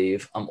task,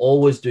 Dave. I'm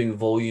always doing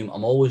volume.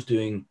 I'm always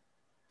doing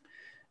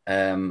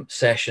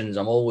sessions.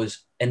 I'm always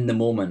in the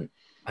moment.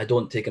 I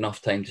don't take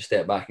enough time to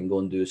step back and go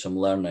and do some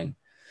learning,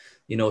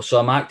 you know. So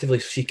I'm actively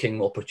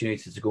seeking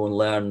opportunities to go and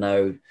learn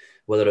now,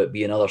 whether it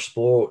be in other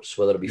sports,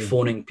 whether it be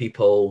phoning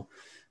people.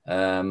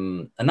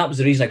 And that was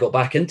the reason I got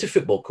back into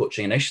football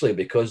coaching initially,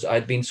 because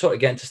I'd been sort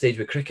of getting to a stage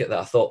with cricket that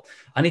I thought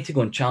I need to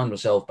go and challenge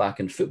myself back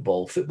in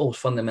football. Football's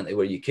fundamentally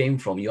where you came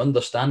from. You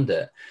understand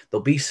it.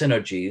 There'll be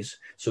synergies.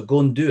 So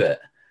go and do it.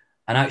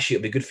 And actually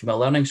it'll be good for my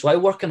learning. So I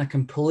work in a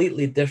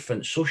completely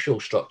different social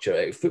structure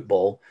out of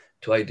football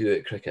to I do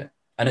at cricket.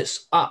 And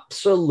it's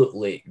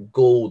absolutely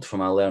gold for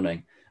my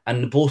learning.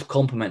 And both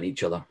complement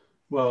each other.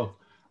 Well,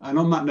 and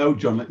on that note,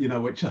 John, you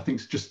know, which I think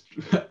is just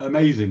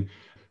amazing,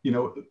 you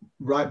know,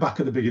 right back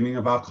at the beginning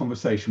of our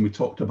conversation, we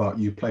talked about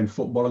you playing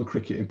football and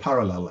cricket in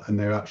parallel, and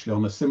they're actually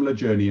on a similar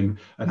journey and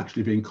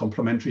actually being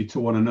complementary to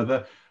one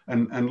another.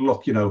 And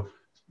look, you know,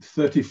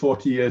 30,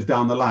 40 years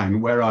down the line,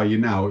 where are you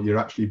now? You're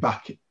actually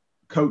back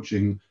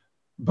coaching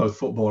both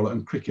football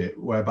and cricket,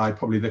 whereby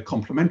probably they're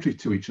complementary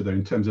to each other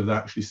in terms of they're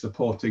actually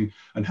supporting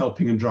and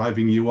helping and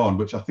driving you on,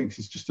 which I think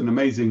is just an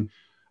amazing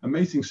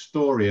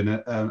story and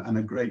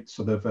a great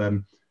sort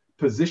of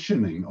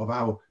positioning of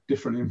how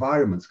different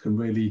environments can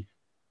really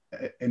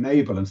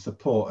enable and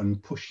support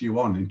and push you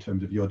on in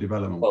terms of your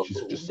development. Well, which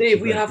is just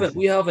Dave, we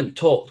haven't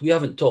talked.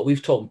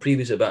 We've talked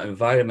previously about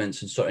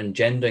environments and sort of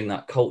engendering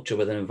that culture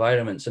within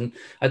environments. And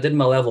I did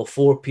my level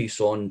 4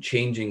 piece on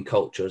changing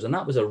cultures, and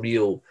that was a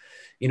real,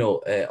 you know,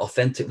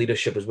 authentic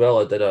leadership as well.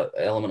 I did an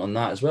element on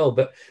that as well,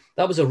 but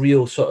that was a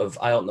real sort of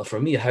eye opener for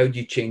me. How do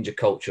you change a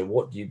culture?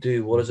 What do you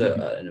do? What does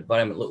an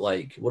environment look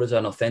like? What does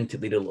an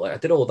authentic leader look like? I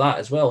did all that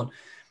as well.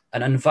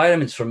 And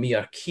environments for me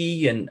are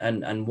key,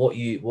 and what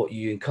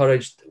you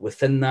encouraged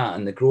within that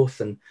and the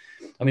growth. And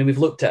I mean, we've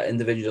looked at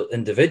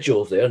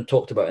individuals there and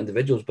talked about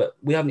individuals, but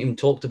we haven't even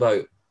talked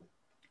about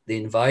the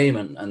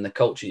environment and the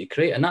culture you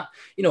create. And that,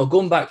 you know,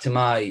 going back to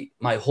my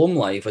home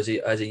life as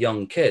a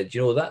young kid,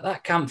 you know,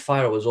 that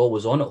campfire was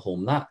always on at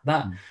home.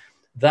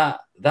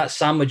 That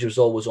sandwich was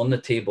always on the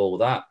table.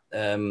 That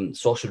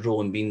sausage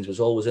roll and beans was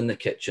always in the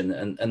kitchen,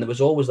 and there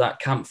was always that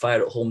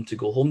campfire at home to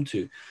go home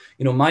to.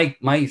 You know, my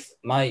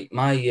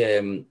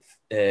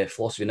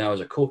philosophy now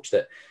as a coach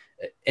that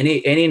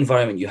any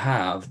environment you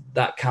have,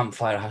 that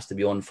campfire has to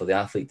be on for the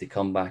athlete to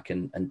come back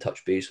and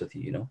touch base with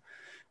you. You know,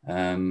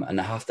 and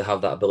they have to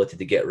have that ability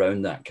to get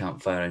around that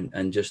campfire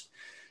and just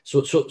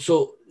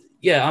so.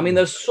 Yeah, I mean,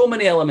 there's so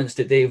many elements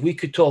to Dave. We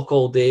could talk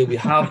all day. We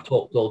have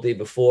talked all day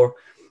before.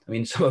 I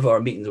mean, some of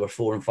our meetings were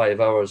 4 and 5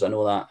 hours. I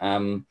know that.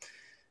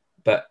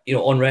 But, you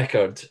know, on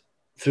record,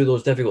 through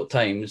those difficult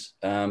times,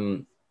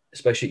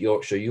 especially at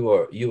Yorkshire, you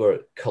were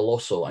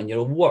colossal. And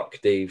your work,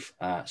 Dave,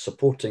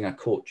 supporting a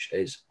coach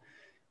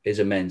is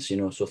immense, you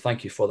know. So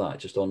thank you for that,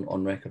 just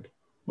on record.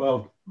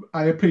 Well,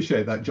 I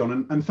appreciate that,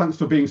 John. And thanks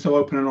for being so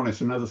open and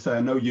honest. And as I say,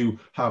 I know you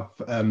have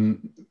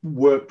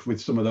worked with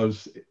some of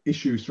those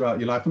issues throughout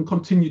your life and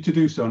continue to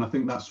do so. And I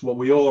think that's what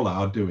we all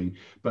are doing.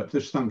 But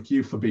just thank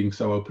you for being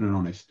so open and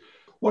honest.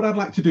 What I'd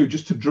like to do,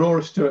 just to draw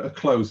us to a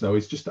close, though,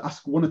 is just to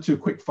ask 1 or 2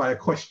 quick fire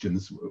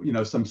questions, you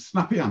know, some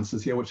snappy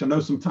answers here, which I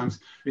know sometimes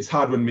it's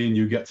hard when me and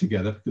you get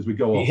together because we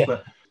go off. Yeah.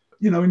 But,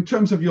 you know, in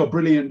terms of your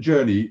brilliant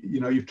journey, you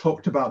know, you've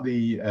talked about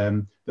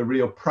the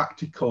real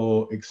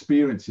practical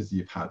experiences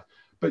you've had,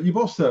 but you've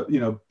also, you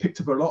know, picked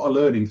up a lot of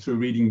learning through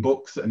reading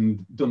books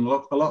and done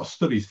a lot of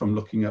studies from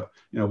looking at,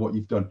 you know, what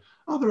you've done.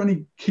 Are there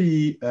any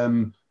key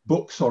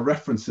books or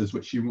references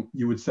which you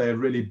would say have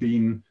really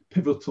been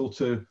pivotal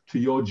to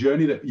your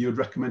journey that you would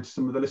recommend to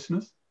some of the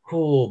listeners?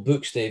 Oh,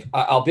 books, Dave.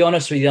 I'll be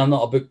honest with you, I'm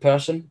not a book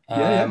person.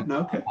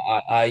 No, okay.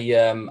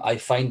 I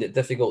find it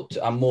difficult.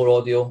 I'm more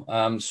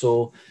audio.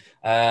 So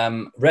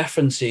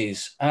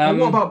references. And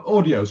what about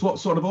audios? What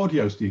sort of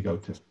audios do you go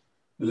to?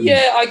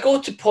 Yeah, I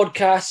go to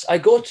podcasts. I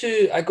go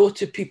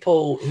to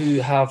people who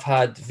have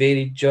had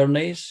varied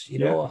journeys. You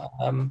know,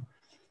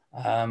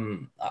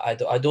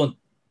 I don't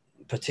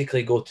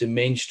particularly go to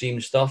mainstream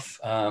stuff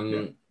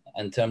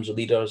in terms of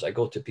leaders. I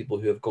go to people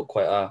who have got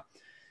quite a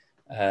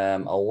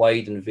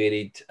wide and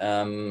varied.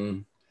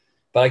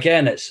 But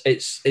again,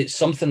 it's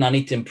something I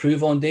need to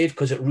improve on, Dave,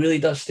 because it really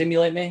does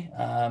stimulate me.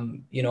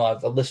 You know,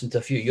 I've listened to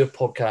a few of your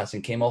podcasts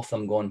and came off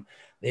them going,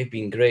 they've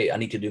been great. I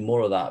need to do more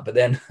of that. But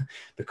then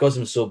because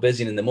I'm so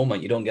busy in the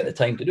moment, you don't get the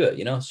time to do it,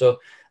 you know? So,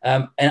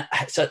 and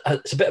it's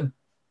a bit of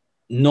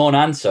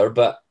non-answer,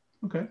 but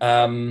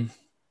okay.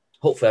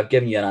 Hopefully I've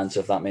given you an answer,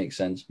 if that makes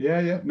sense.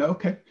 Yeah. No,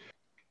 okay.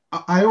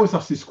 I always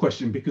ask this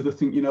question because I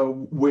think,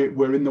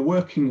 we're in the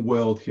working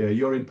world here.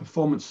 You're in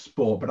performance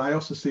sport, but I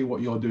also see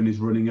what you're doing is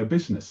running a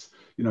business,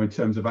 in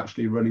terms of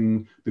actually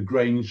running the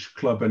Grange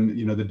Club and,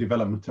 the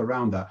development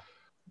around that.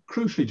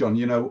 Crucially, John,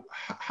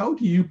 how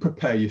do you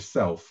prepare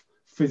yourself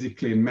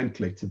physically and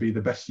mentally to be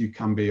the best you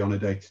can be on a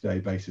day-to-day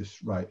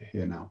basis right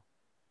here now?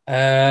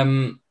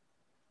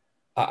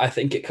 I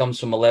think it comes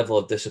from a level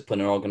of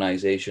discipline and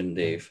organization,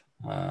 Dave.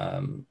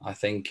 I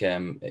think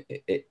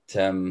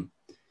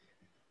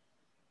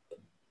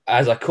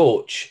as a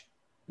coach,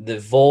 the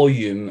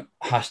volume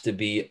has to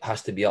be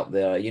up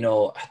there.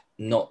 I'm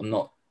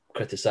not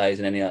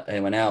criticizing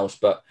anyone else,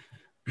 but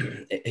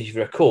if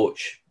you're a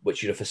coach,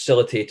 which you're a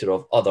facilitator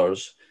of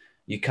others,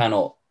 you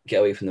cannot get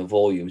away from the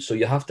volume. So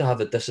you have to have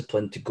the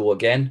discipline to go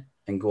again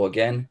and go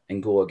again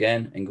and go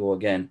again and go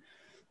again.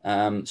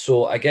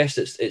 So I guess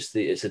it's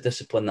a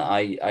discipline that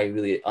I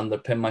really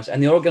underpin myself,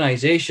 and the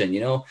organization.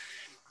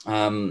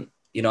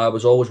 I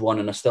was always one,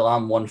 and I still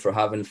am one, for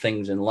having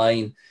things in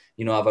line.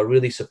 I have a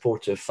really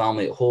supportive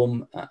family at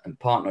home and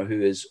partner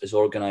who is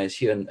organized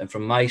here. And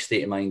from my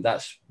state of mind,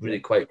 that's really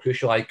quite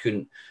crucial. I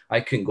couldn't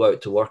go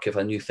out to work if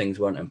I knew things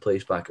weren't in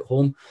place back at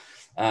home.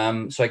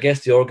 So I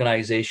guess the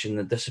organization,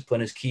 the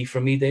discipline is key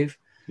for me, Dave.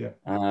 Yeah.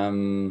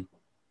 And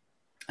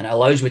it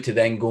allows me to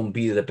then go and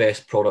be the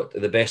best product,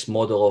 the best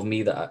model of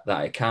me that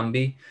I can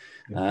be.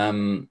 Yeah.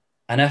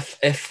 And if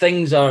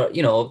things are,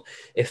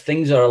 if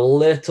things are a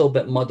little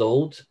bit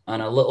muddled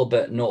and a little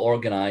bit not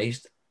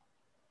organized,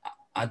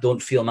 I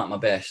don't feel I'm at my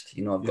best.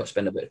 I've got to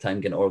spend a bit of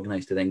time getting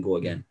organized to then go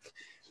again.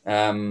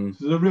 So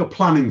there's a real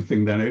planning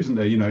thing then, isn't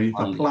there? If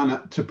I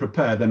plan to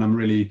prepare, then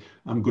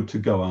I'm good to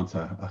go, aren't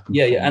I?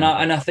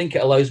 And I think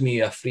it allows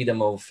me a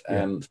freedom of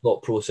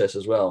thought process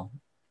as well.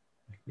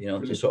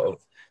 Brilliant. To sort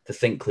of to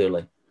think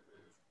clearly.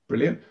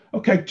 Brilliant.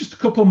 Okay, just a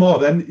couple more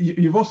then.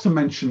 You've also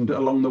mentioned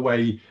along the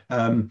way,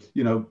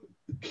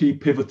 key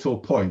pivotal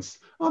points.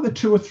 Are there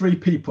 2 or 3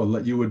 people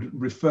that you would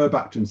refer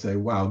back to and say,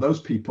 wow, those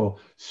people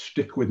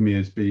stick with me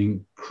as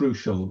being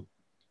crucial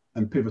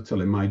and pivotal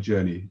in my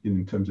journey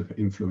in terms of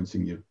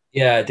influencing you?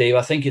 Yeah, Dave,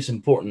 I think it's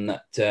important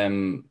that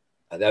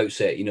at the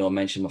outset, I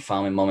mentioned my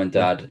family, mum and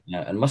dad,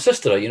 and my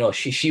sister.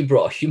 She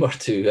brought a humour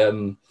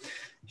to.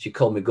 She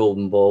called me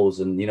golden balls,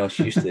 and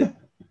she used to.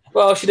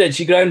 Well, she did.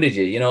 She grounded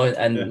you,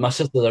 and my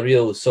sister's a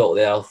real salt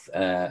of the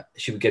earth.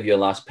 She would give you a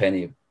last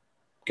penny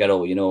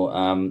girl,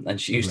 and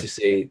she used to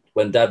say,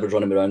 when Dad was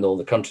running me around all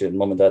the country and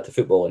Mum and Dad to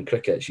football and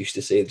cricket, she used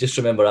to say, just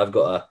remember, I've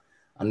got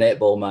a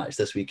netball match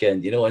this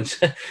weekend,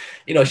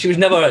 and she was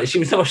never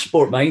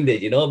sport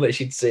minded, but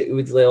she'd say,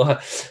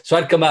 so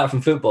I'd come out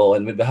from football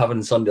and we'd be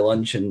having Sunday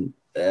lunch, and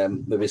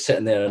we'd be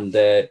sitting there and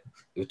we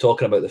were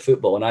talking about the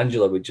football, and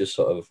Angela would just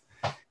sort of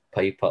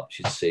pipe up.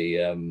 She'd say,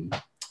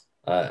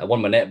 I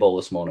won my netball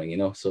this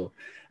morning, so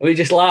we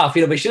just laugh,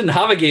 but she didn't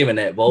have a game of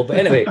netball, but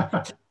anyway.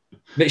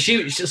 But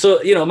so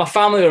my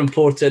family are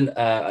important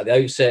at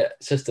the outset.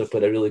 Sister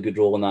played a really good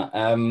role in that.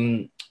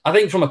 I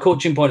think from a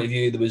coaching point of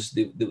view, there was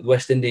the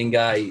West Indian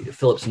guy,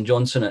 Phillips and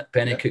Johnson at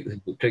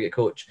Penicuik, the cricket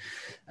coach,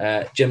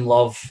 Jim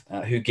Love,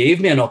 who gave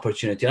me an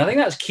opportunity. And I think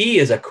that's key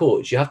as a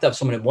coach. You have to have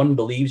someone who, 1,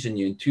 believes in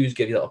you, and 2,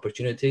 give you that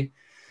opportunity.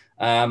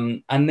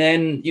 And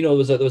then, there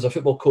was a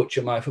football coach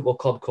at my football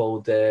club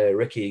called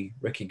Ricky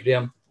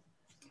Graham.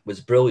 Was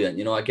brilliant.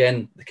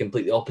 Again, the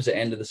completely opposite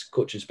end of this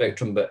coaching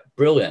spectrum, but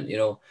brilliant,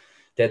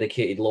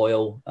 dedicated,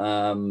 loyal,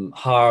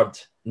 hard,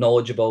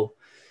 knowledgeable.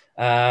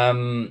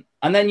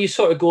 And then you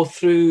sort of go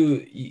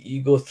through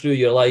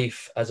your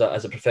life as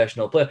a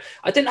professional player.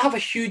 I didn't have a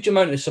huge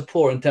amount of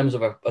support in terms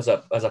of as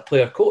a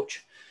player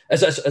coach,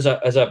 as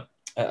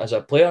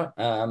a player.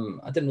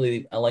 I didn't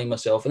really align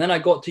myself. And then I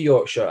got to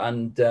Yorkshire,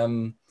 and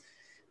I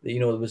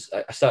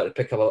started to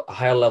pick up a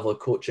higher level of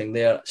coaching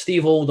there.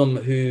 Steve Oldham,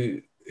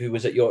 who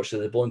was at Yorkshire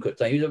at the Bolingbroke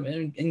time, he was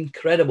an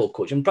incredible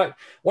coach. In fact,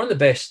 one of the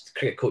best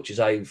cricket coaches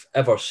I've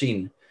ever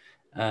seen.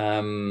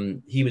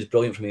 He was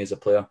brilliant for me as a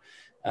player.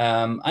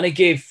 And he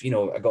gave,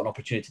 I got an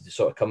opportunity to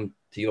sort of come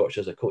to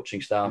Yorkshire as a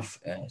coaching staff.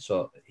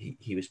 So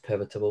he was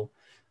pivotal.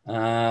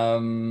 But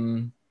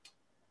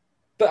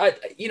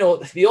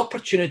the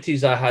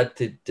opportunities I had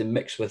to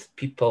mix with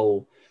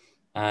people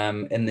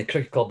in the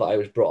cricket club that I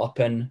was brought up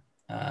in,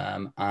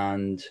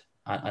 and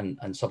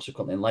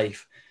subsequently in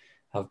life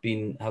have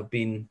been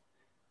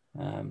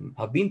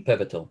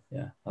pivotal.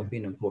 Have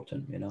been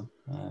important.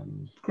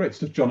 Great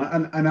stuff, John.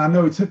 And I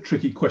know it's a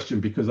tricky question,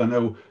 because I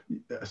know,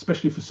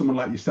 especially for someone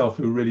like yourself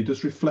who really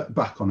does reflect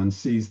back on and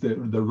sees the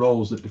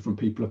roles that different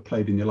people have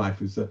played in your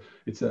life, it's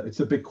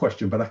a big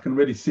question. But I can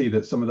really see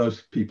that some of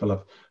those people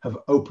have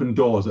opened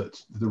doors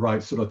at the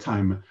right sort of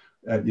time,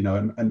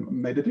 and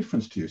made a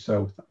difference to you.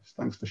 So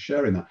thanks for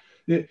sharing that.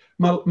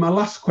 My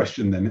last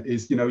question then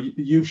is,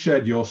 you've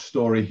shared your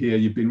story here.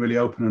 You've been really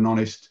open and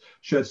honest,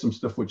 shared some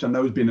stuff which I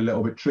know has been a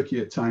little bit tricky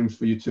at times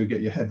for you to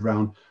get your head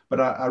around. But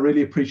I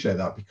really appreciate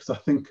that, because I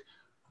think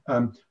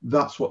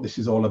that's what this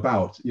is all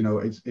about.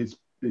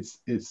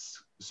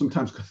 It's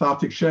sometimes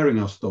cathartic sharing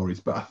our stories,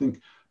 but I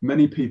think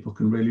many people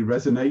can really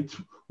resonate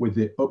with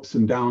the ups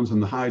and downs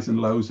and the highs and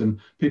lows, and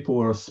people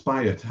will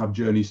aspire to have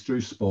journeys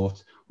through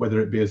sport,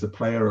 whether it be as a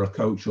player or a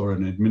coach or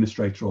an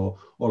administrator, or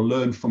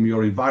learn from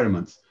your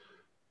environment.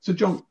 So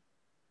John,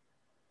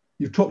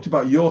 you've talked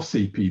about your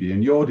CPD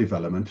and your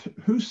development.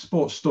 Whose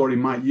sports story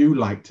might you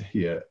like to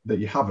hear that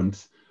you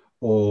haven't,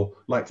 or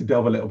like to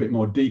delve a little bit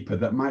more deeper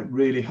that might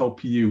really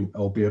help you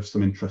or be of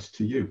some interest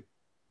to you?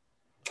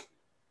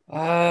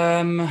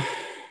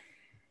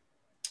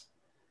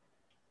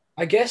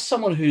 I guess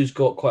someone who's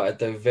got quite a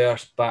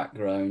diverse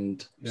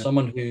background,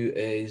 someone who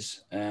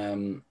is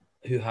who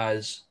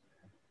has,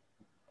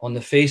 on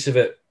the face of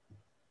it,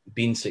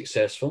 been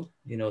successful,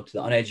 to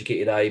the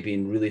uneducated eye,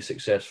 being really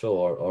successful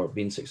or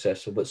being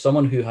successful, but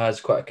someone who has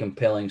quite a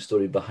compelling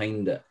story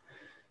behind it,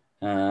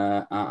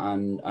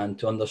 and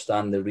to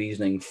understand the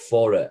reasoning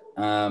for it.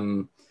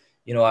 I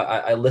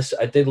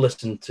did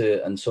listen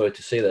to, and sorry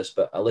to say this,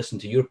 but I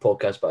listened to your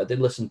podcast, but I did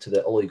listen to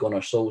the Ole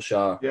Gunnar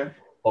Solskjaer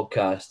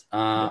podcast,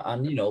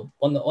 and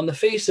on the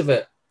face of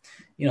it,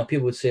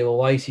 people would say, well,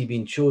 why is he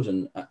being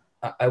chosen?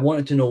 I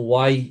wanted to know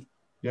why.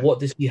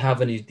 What does he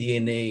have in his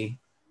DNA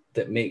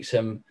that makes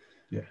him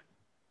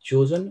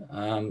chosen?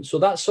 So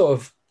that sort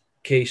of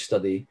case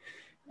study,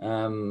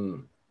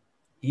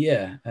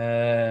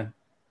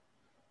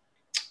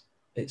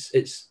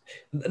 it's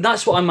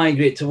that's what I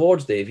migrate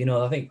towards, Dave.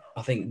 I think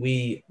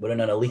we're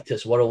in an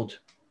elitist world.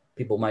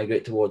 People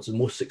migrate towards the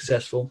most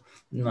successful.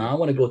 No, I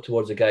want to go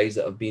towards the guys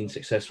that have been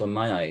successful in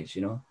my eyes.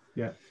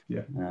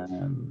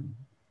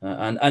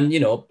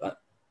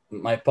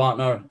 My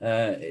partner,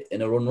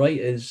 in her own right,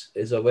 is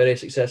a very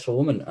successful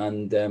woman,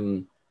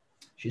 and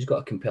she's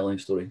got a compelling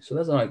story. So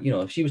that's like,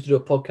 if she was to do a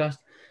podcast,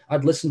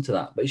 I'd listen to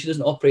that. But she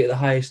doesn't operate at the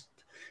highest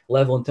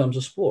level in terms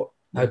of sport.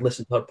 I'd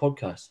listen to her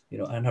podcast,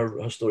 and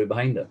her story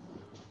behind it.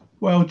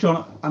 Well,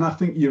 John, and I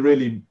think you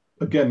really,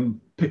 again,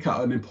 pick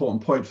out an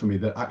important point for me,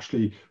 that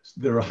actually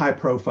there are high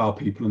profile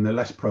people and there are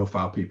less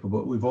profile people,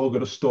 but we've all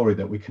got a story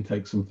that we can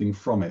take something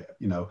from it,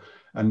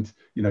 and,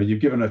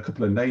 you've given a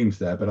couple of names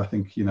there, but I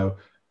think,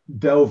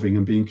 delving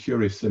and being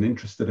curious and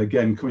interested,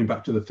 again, coming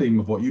back to the theme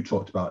of what you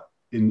talked about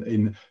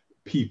in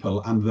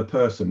people and the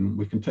person,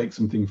 we can take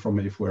something from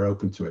it if we're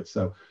open to it.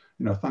 So,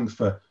 thanks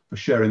for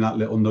sharing that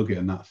little nugget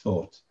and that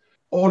thought.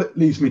 All it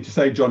leaves me to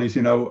say, John, is,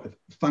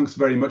 thanks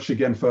very much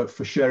again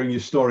for sharing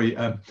your story.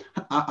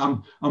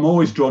 I'm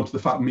always drawn to the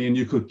fact me and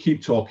you could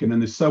keep talking,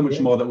 and there's so much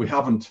more that we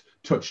haven't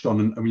touched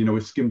on, and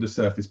we've skimmed the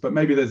surface. But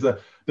maybe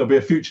there'll be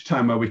a future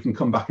time where we can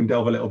come back and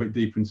delve a little bit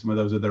deeper in some of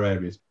those other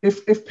areas.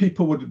 If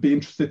people would be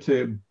interested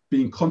to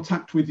be in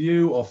contact with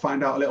you or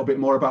find out a little bit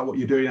more about what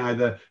you're doing,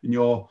 either in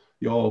your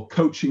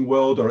coaching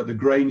world or at the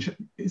Grange,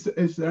 is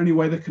there any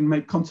way they can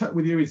make contact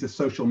with you? Is there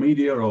social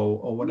media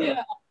or whatever?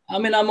 Yeah. I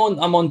mean, I'm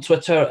on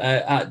Twitter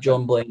at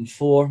John Blaine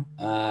 4.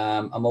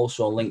 I'm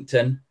also on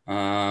LinkedIn,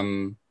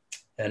 and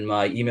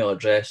my email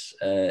address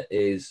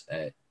is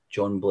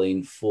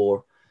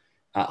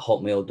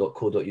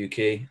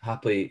johnblaine4@hotmail.co.uk.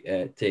 Happily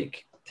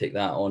take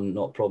that on,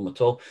 not a problem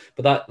at all.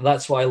 But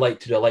that's what I like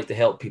to do. I like to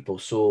help people.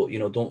 So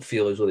don't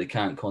feel as though they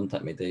can't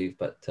contact me, Dave.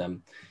 But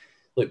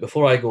look,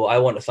 before I go, I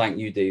want to thank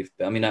you, Dave.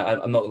 I mean,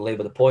 I'm not going to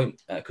labour the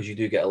point because you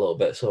do get a little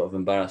bit sort of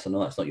embarrassed. I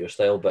know that's not your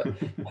style, but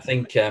I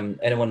think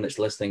anyone that's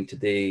listening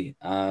today,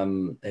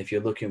 if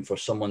you're looking for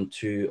someone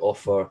to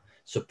offer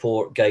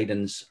support,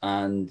 guidance,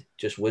 and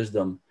just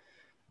wisdom,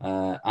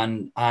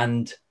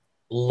 and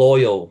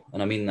loyal,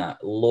 and I mean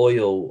that,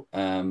 loyal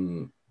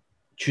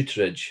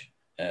tutorage,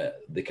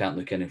 they can't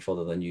look any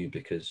further than you,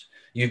 because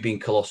you've been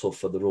colossal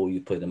for the role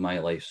you played in my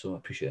life. So I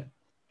appreciate it.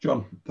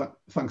 John,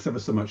 thanks ever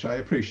so much. I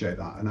appreciate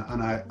that, and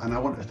I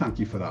want to thank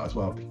you for that as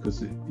well,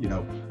 because I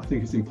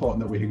think it's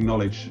important that we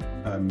acknowledge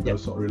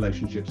those sort of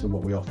relationships and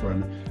what we offer,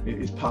 and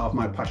it is part of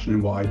my passion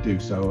in what I do.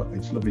 So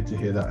it's lovely to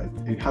hear that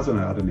it has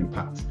had an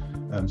impact.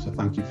 So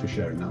thank you for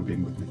sharing that and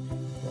being with me.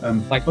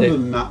 Other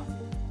than that,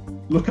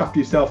 look after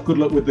yourself. Good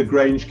luck with the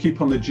Grange. Keep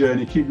on the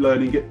journey. Keep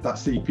learning. Get that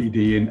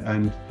CPD in,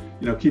 and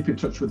keep in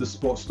touch with the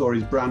Sports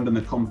Stories brand and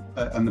the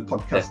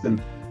podcast. Yeah.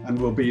 And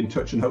we'll be in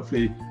touch and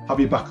hopefully have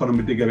you back on and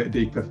we dig a bit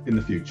deeper in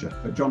the future.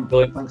 But John,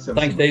 thanks so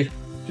much. Thanks, Dave.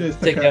 Cheers.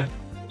 Take care.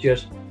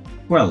 Cheers.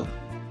 Well,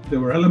 there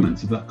were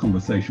elements of that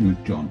conversation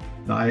with John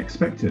that I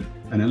expected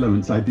and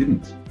elements I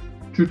didn't.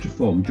 True to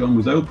form, John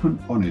was open,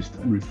 honest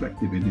and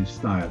reflective in his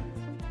style.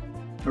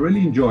 I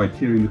really enjoyed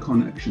hearing the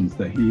connections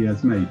that he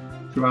has made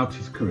throughout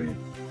his career.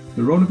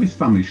 The role of his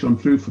family shone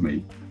through for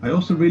me. I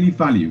also really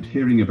valued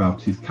hearing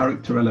about his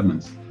character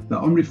elements that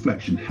on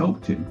reflection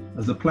helped him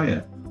as a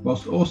player,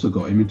 whilst also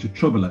got him into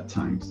trouble at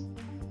times.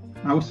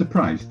 I was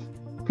surprised,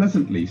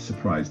 pleasantly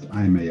surprised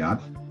I may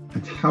add,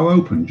 at how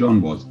open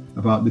John was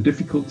about the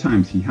difficult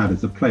times he had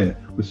as a player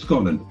with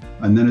Scotland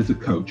and then as a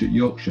coach at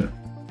Yorkshire.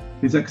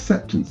 His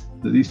acceptance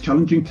that these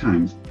challenging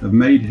times have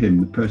made him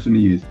the person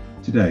he is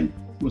today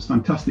was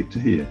fantastic to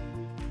hear.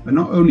 And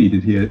not only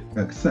did he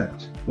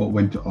accept what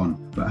went on,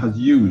 but has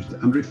used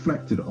and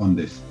reflected on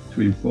this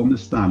to inform the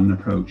style and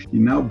approach he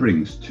now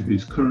brings to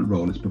his current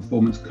role as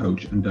performance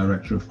coach and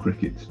director of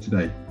cricket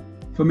today.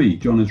 For me,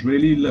 John has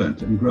really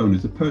learnt and grown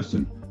as a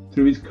person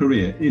through his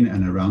career in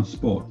and around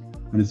sport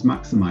and has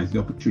maximised the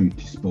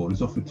opportunity sport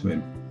has offered to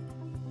him.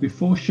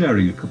 Before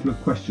sharing a couple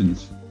of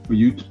questions for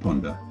you to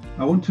ponder,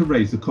 I want to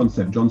raise the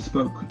concept John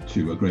spoke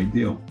to a great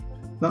deal,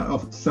 that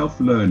of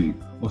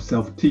self-learning or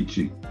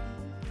self-teaching.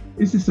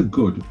 Is this a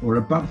good or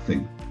a bad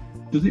thing?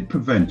 Does it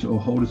prevent or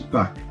hold us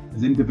back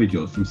as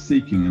individuals from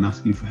seeking and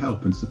asking for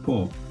help and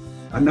support?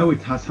 I know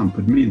it has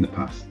hampered me in the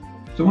past.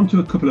 So on to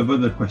a couple of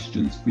other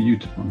questions for you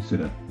to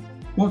consider.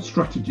 What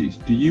strategies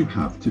do you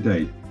have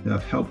today that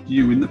have helped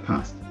you in the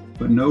past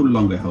but no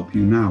longer help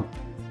you now?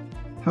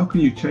 How can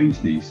you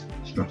change these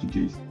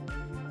strategies?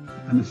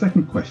 And the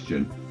second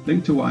question,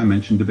 linked to what I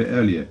mentioned a bit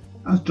earlier,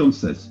 as John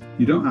says,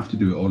 you don't have to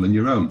do it all on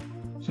your own.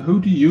 So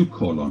who do you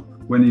call on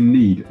when in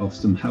need of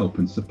some help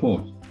and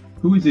support?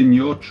 Who is in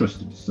your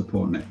trusted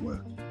support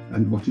network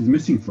and what is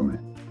missing from it?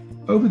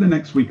 Over the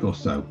next week or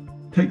so,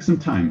 take some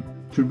time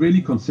to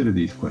really consider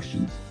these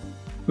questions.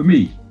 For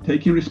me,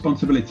 taking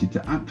responsibility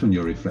to act on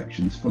your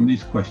reflections from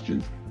these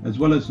questions, as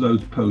well as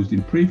those posed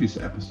in previous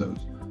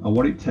episodes, are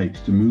what it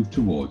takes to move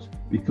towards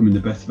becoming the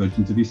best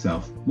versions of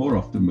yourself more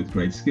often with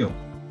great skill.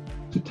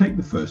 So take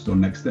the first or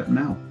next step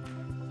now.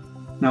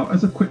 Now,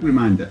 as a quick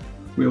reminder,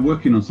 we are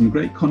working on some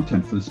great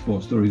content for the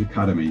Sport Stories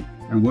Academy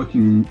and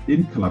working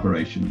in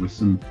collaboration with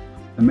some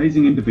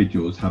amazing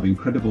individuals who have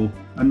incredible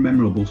and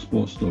memorable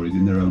sports stories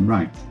in their own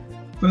right.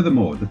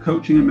 Furthermore, the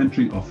coaching and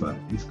mentoring offer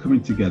is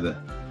coming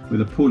together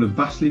with a pool of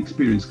vastly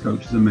experienced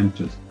coaches and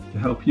mentors to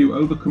help you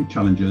overcome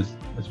challenges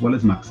as well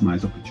as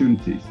maximise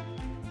opportunities.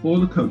 All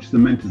the coaches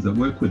and mentors that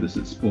work with us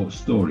at Sport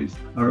Stories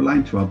are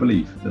aligned to our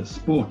belief that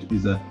sport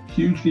is a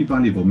hugely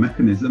valuable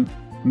mechanism,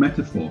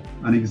 metaphor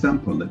and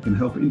example that can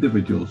help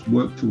individuals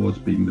work towards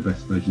being the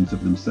best versions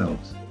of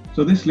themselves.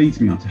 So this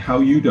leads me on to how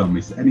you don't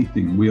miss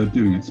anything we are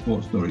doing at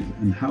Sport Stories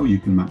and how you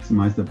can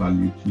maximise the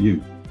value to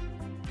you.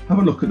 Have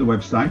a look at the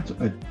website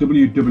at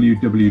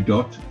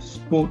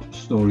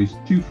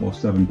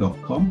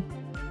www.sportstories247.com.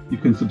 You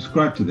can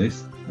subscribe to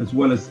this as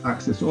well as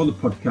access all the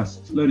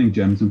podcasts, learning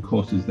gems and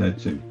courses there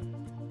too.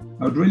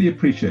 I would really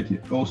appreciate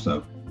it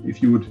also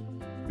if you would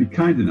be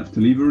kind enough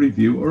to leave a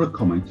review or a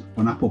comment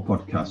on Apple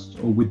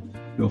Podcasts or with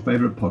your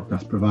favourite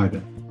podcast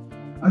provider.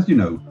 As you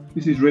know,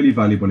 this is really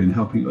valuable in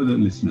helping other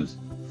listeners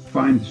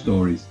find the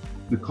stories,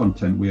 the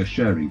content we are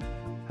sharing.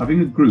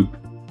 Having a group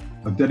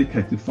of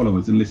dedicated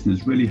followers and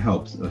listeners really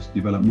helps us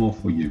develop more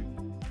for you.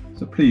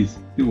 So please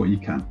do what you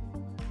can.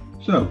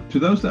 So to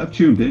those that have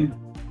tuned in,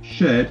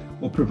 shared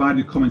or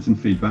provided comments and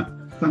feedback,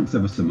 thanks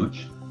ever so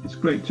much. It's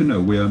great to know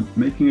we are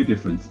making a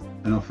difference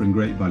and offering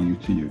great value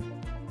to you.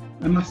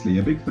 And lastly,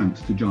 a big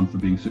thanks to John for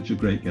being such a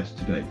great guest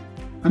today.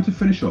 And to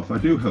finish off, I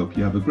do hope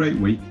you have a great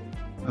week.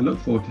 I look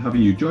forward to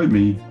having you join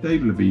me,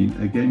 Dave Levine,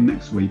 again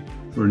next week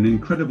for an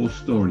incredible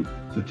story.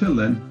 So till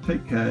then,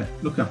 take care,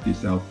 look after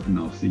yourself, and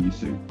I'll see you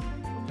soon.